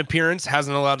 7 appearances,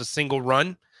 hasn't allowed a single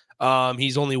run.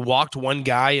 He's only walked 1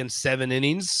 guy in 7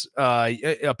 innings.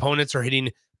 Opponents are hitting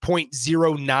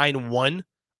 .091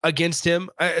 against him.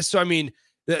 So, I mean,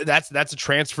 that's a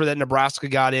transfer that Nebraska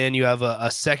got in. You have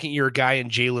a second-year guy in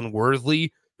Jalen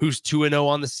Worthley, who's 2-0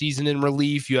 on the season in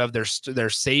relief. You have their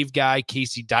save guy,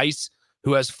 Casey Dice,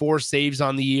 who has 4 saves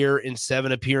on the year in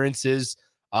 7 appearances.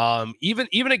 Even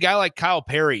a guy like Kyle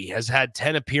Perry has had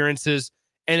 10 appearances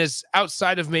and is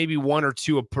outside of maybe 1 or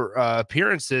 2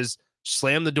 appearances,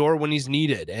 slam the door when he's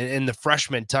needed. And the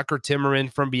freshman Tucker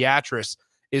Timmerman from Beatrice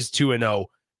is 2-0.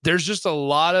 There's just a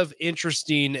lot of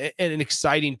interesting and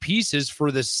exciting pieces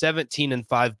for the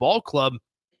 17-5 ball club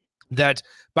that,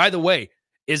 by the way,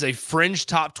 is a fringe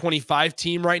top 25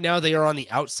 team right now. They are on the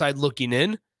outside looking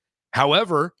in.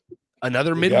 However,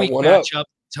 another midweek matchup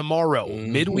tomorrow,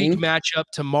 midweek matchup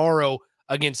tomorrow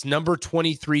against number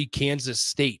 23 Kansas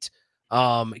State.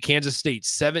 Kansas State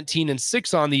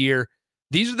 17-6 on the year.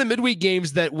 These are the midweek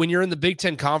games that when you're in the Big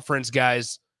Ten Conference,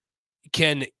 guys,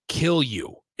 can kill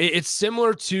you. It's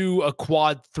similar to a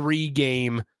quad 3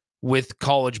 game with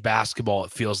college basketball,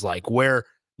 it feels like, where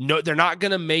they're not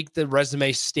going to make the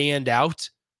resume stand out,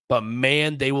 but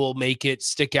man, they will make it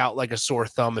stick out like a sore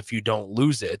thumb if you don't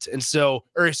lose it. And so,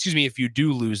 or excuse me, if you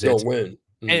do lose it. Don't win.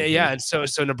 And so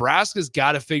Nebraska's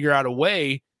got to figure out a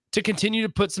way to continue to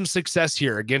put some success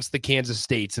here against the Kansas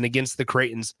States and against the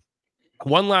Creightons.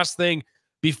 One last thing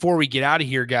before we get out of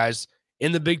here, guys.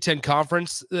 In the Big Ten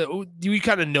Conference, we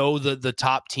kind of know the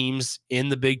top teams in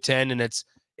the Big Ten, and it's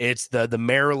the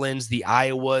Marylands, the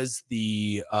Iowas,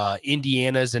 the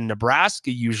Indianas, and Nebraska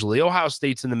usually. Ohio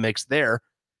State's in the mix there.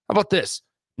 How about this?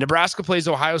 Nebraska plays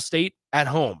Ohio State at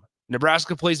home.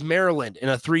 Nebraska plays Maryland in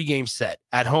a 3-game set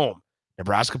at home.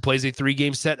 Nebraska plays a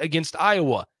 3-game set against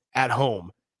Iowa at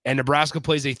home. And Nebraska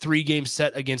plays a 3-game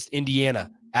set against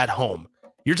Indiana at home.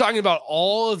 You're talking about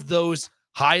all of those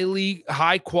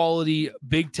high quality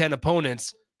Big Ten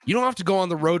opponents. You don't have to go on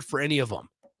the road for any of them.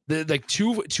 Like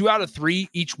two out of 3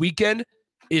 each weekend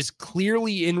is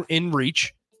clearly in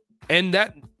reach, and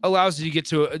that allows you to get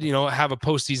to have a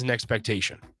postseason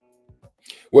expectation.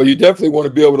 Well, you definitely want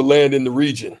to be able to land in the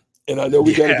region, and I know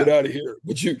we got to get out of here,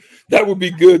 but that would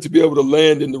be good to be able to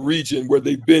land in the region where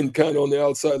they've been kind of on the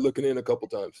outside looking in a couple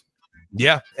times.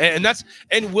 Yeah, and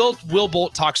Will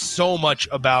Bolt talks so much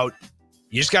about.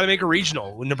 You just got to make a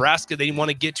regional. With Nebraska, they want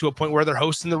to get to a point where they're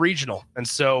hosting the regional. And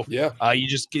so you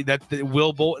just get that.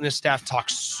 Will Bolt and his staff talk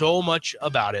so much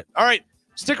about it. All right,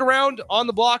 stick around. On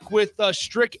the Block with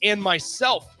Strick and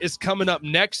myself is coming up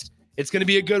next. It's going to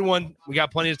be a good one. We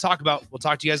got plenty to talk about. We'll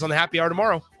talk to you guys on the Happy Hour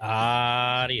tomorrow.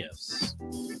 Adios.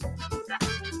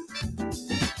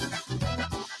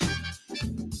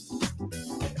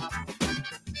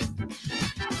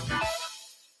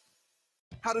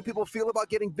 How do people feel about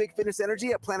getting Big Fitness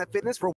Energy at Planet Fitness for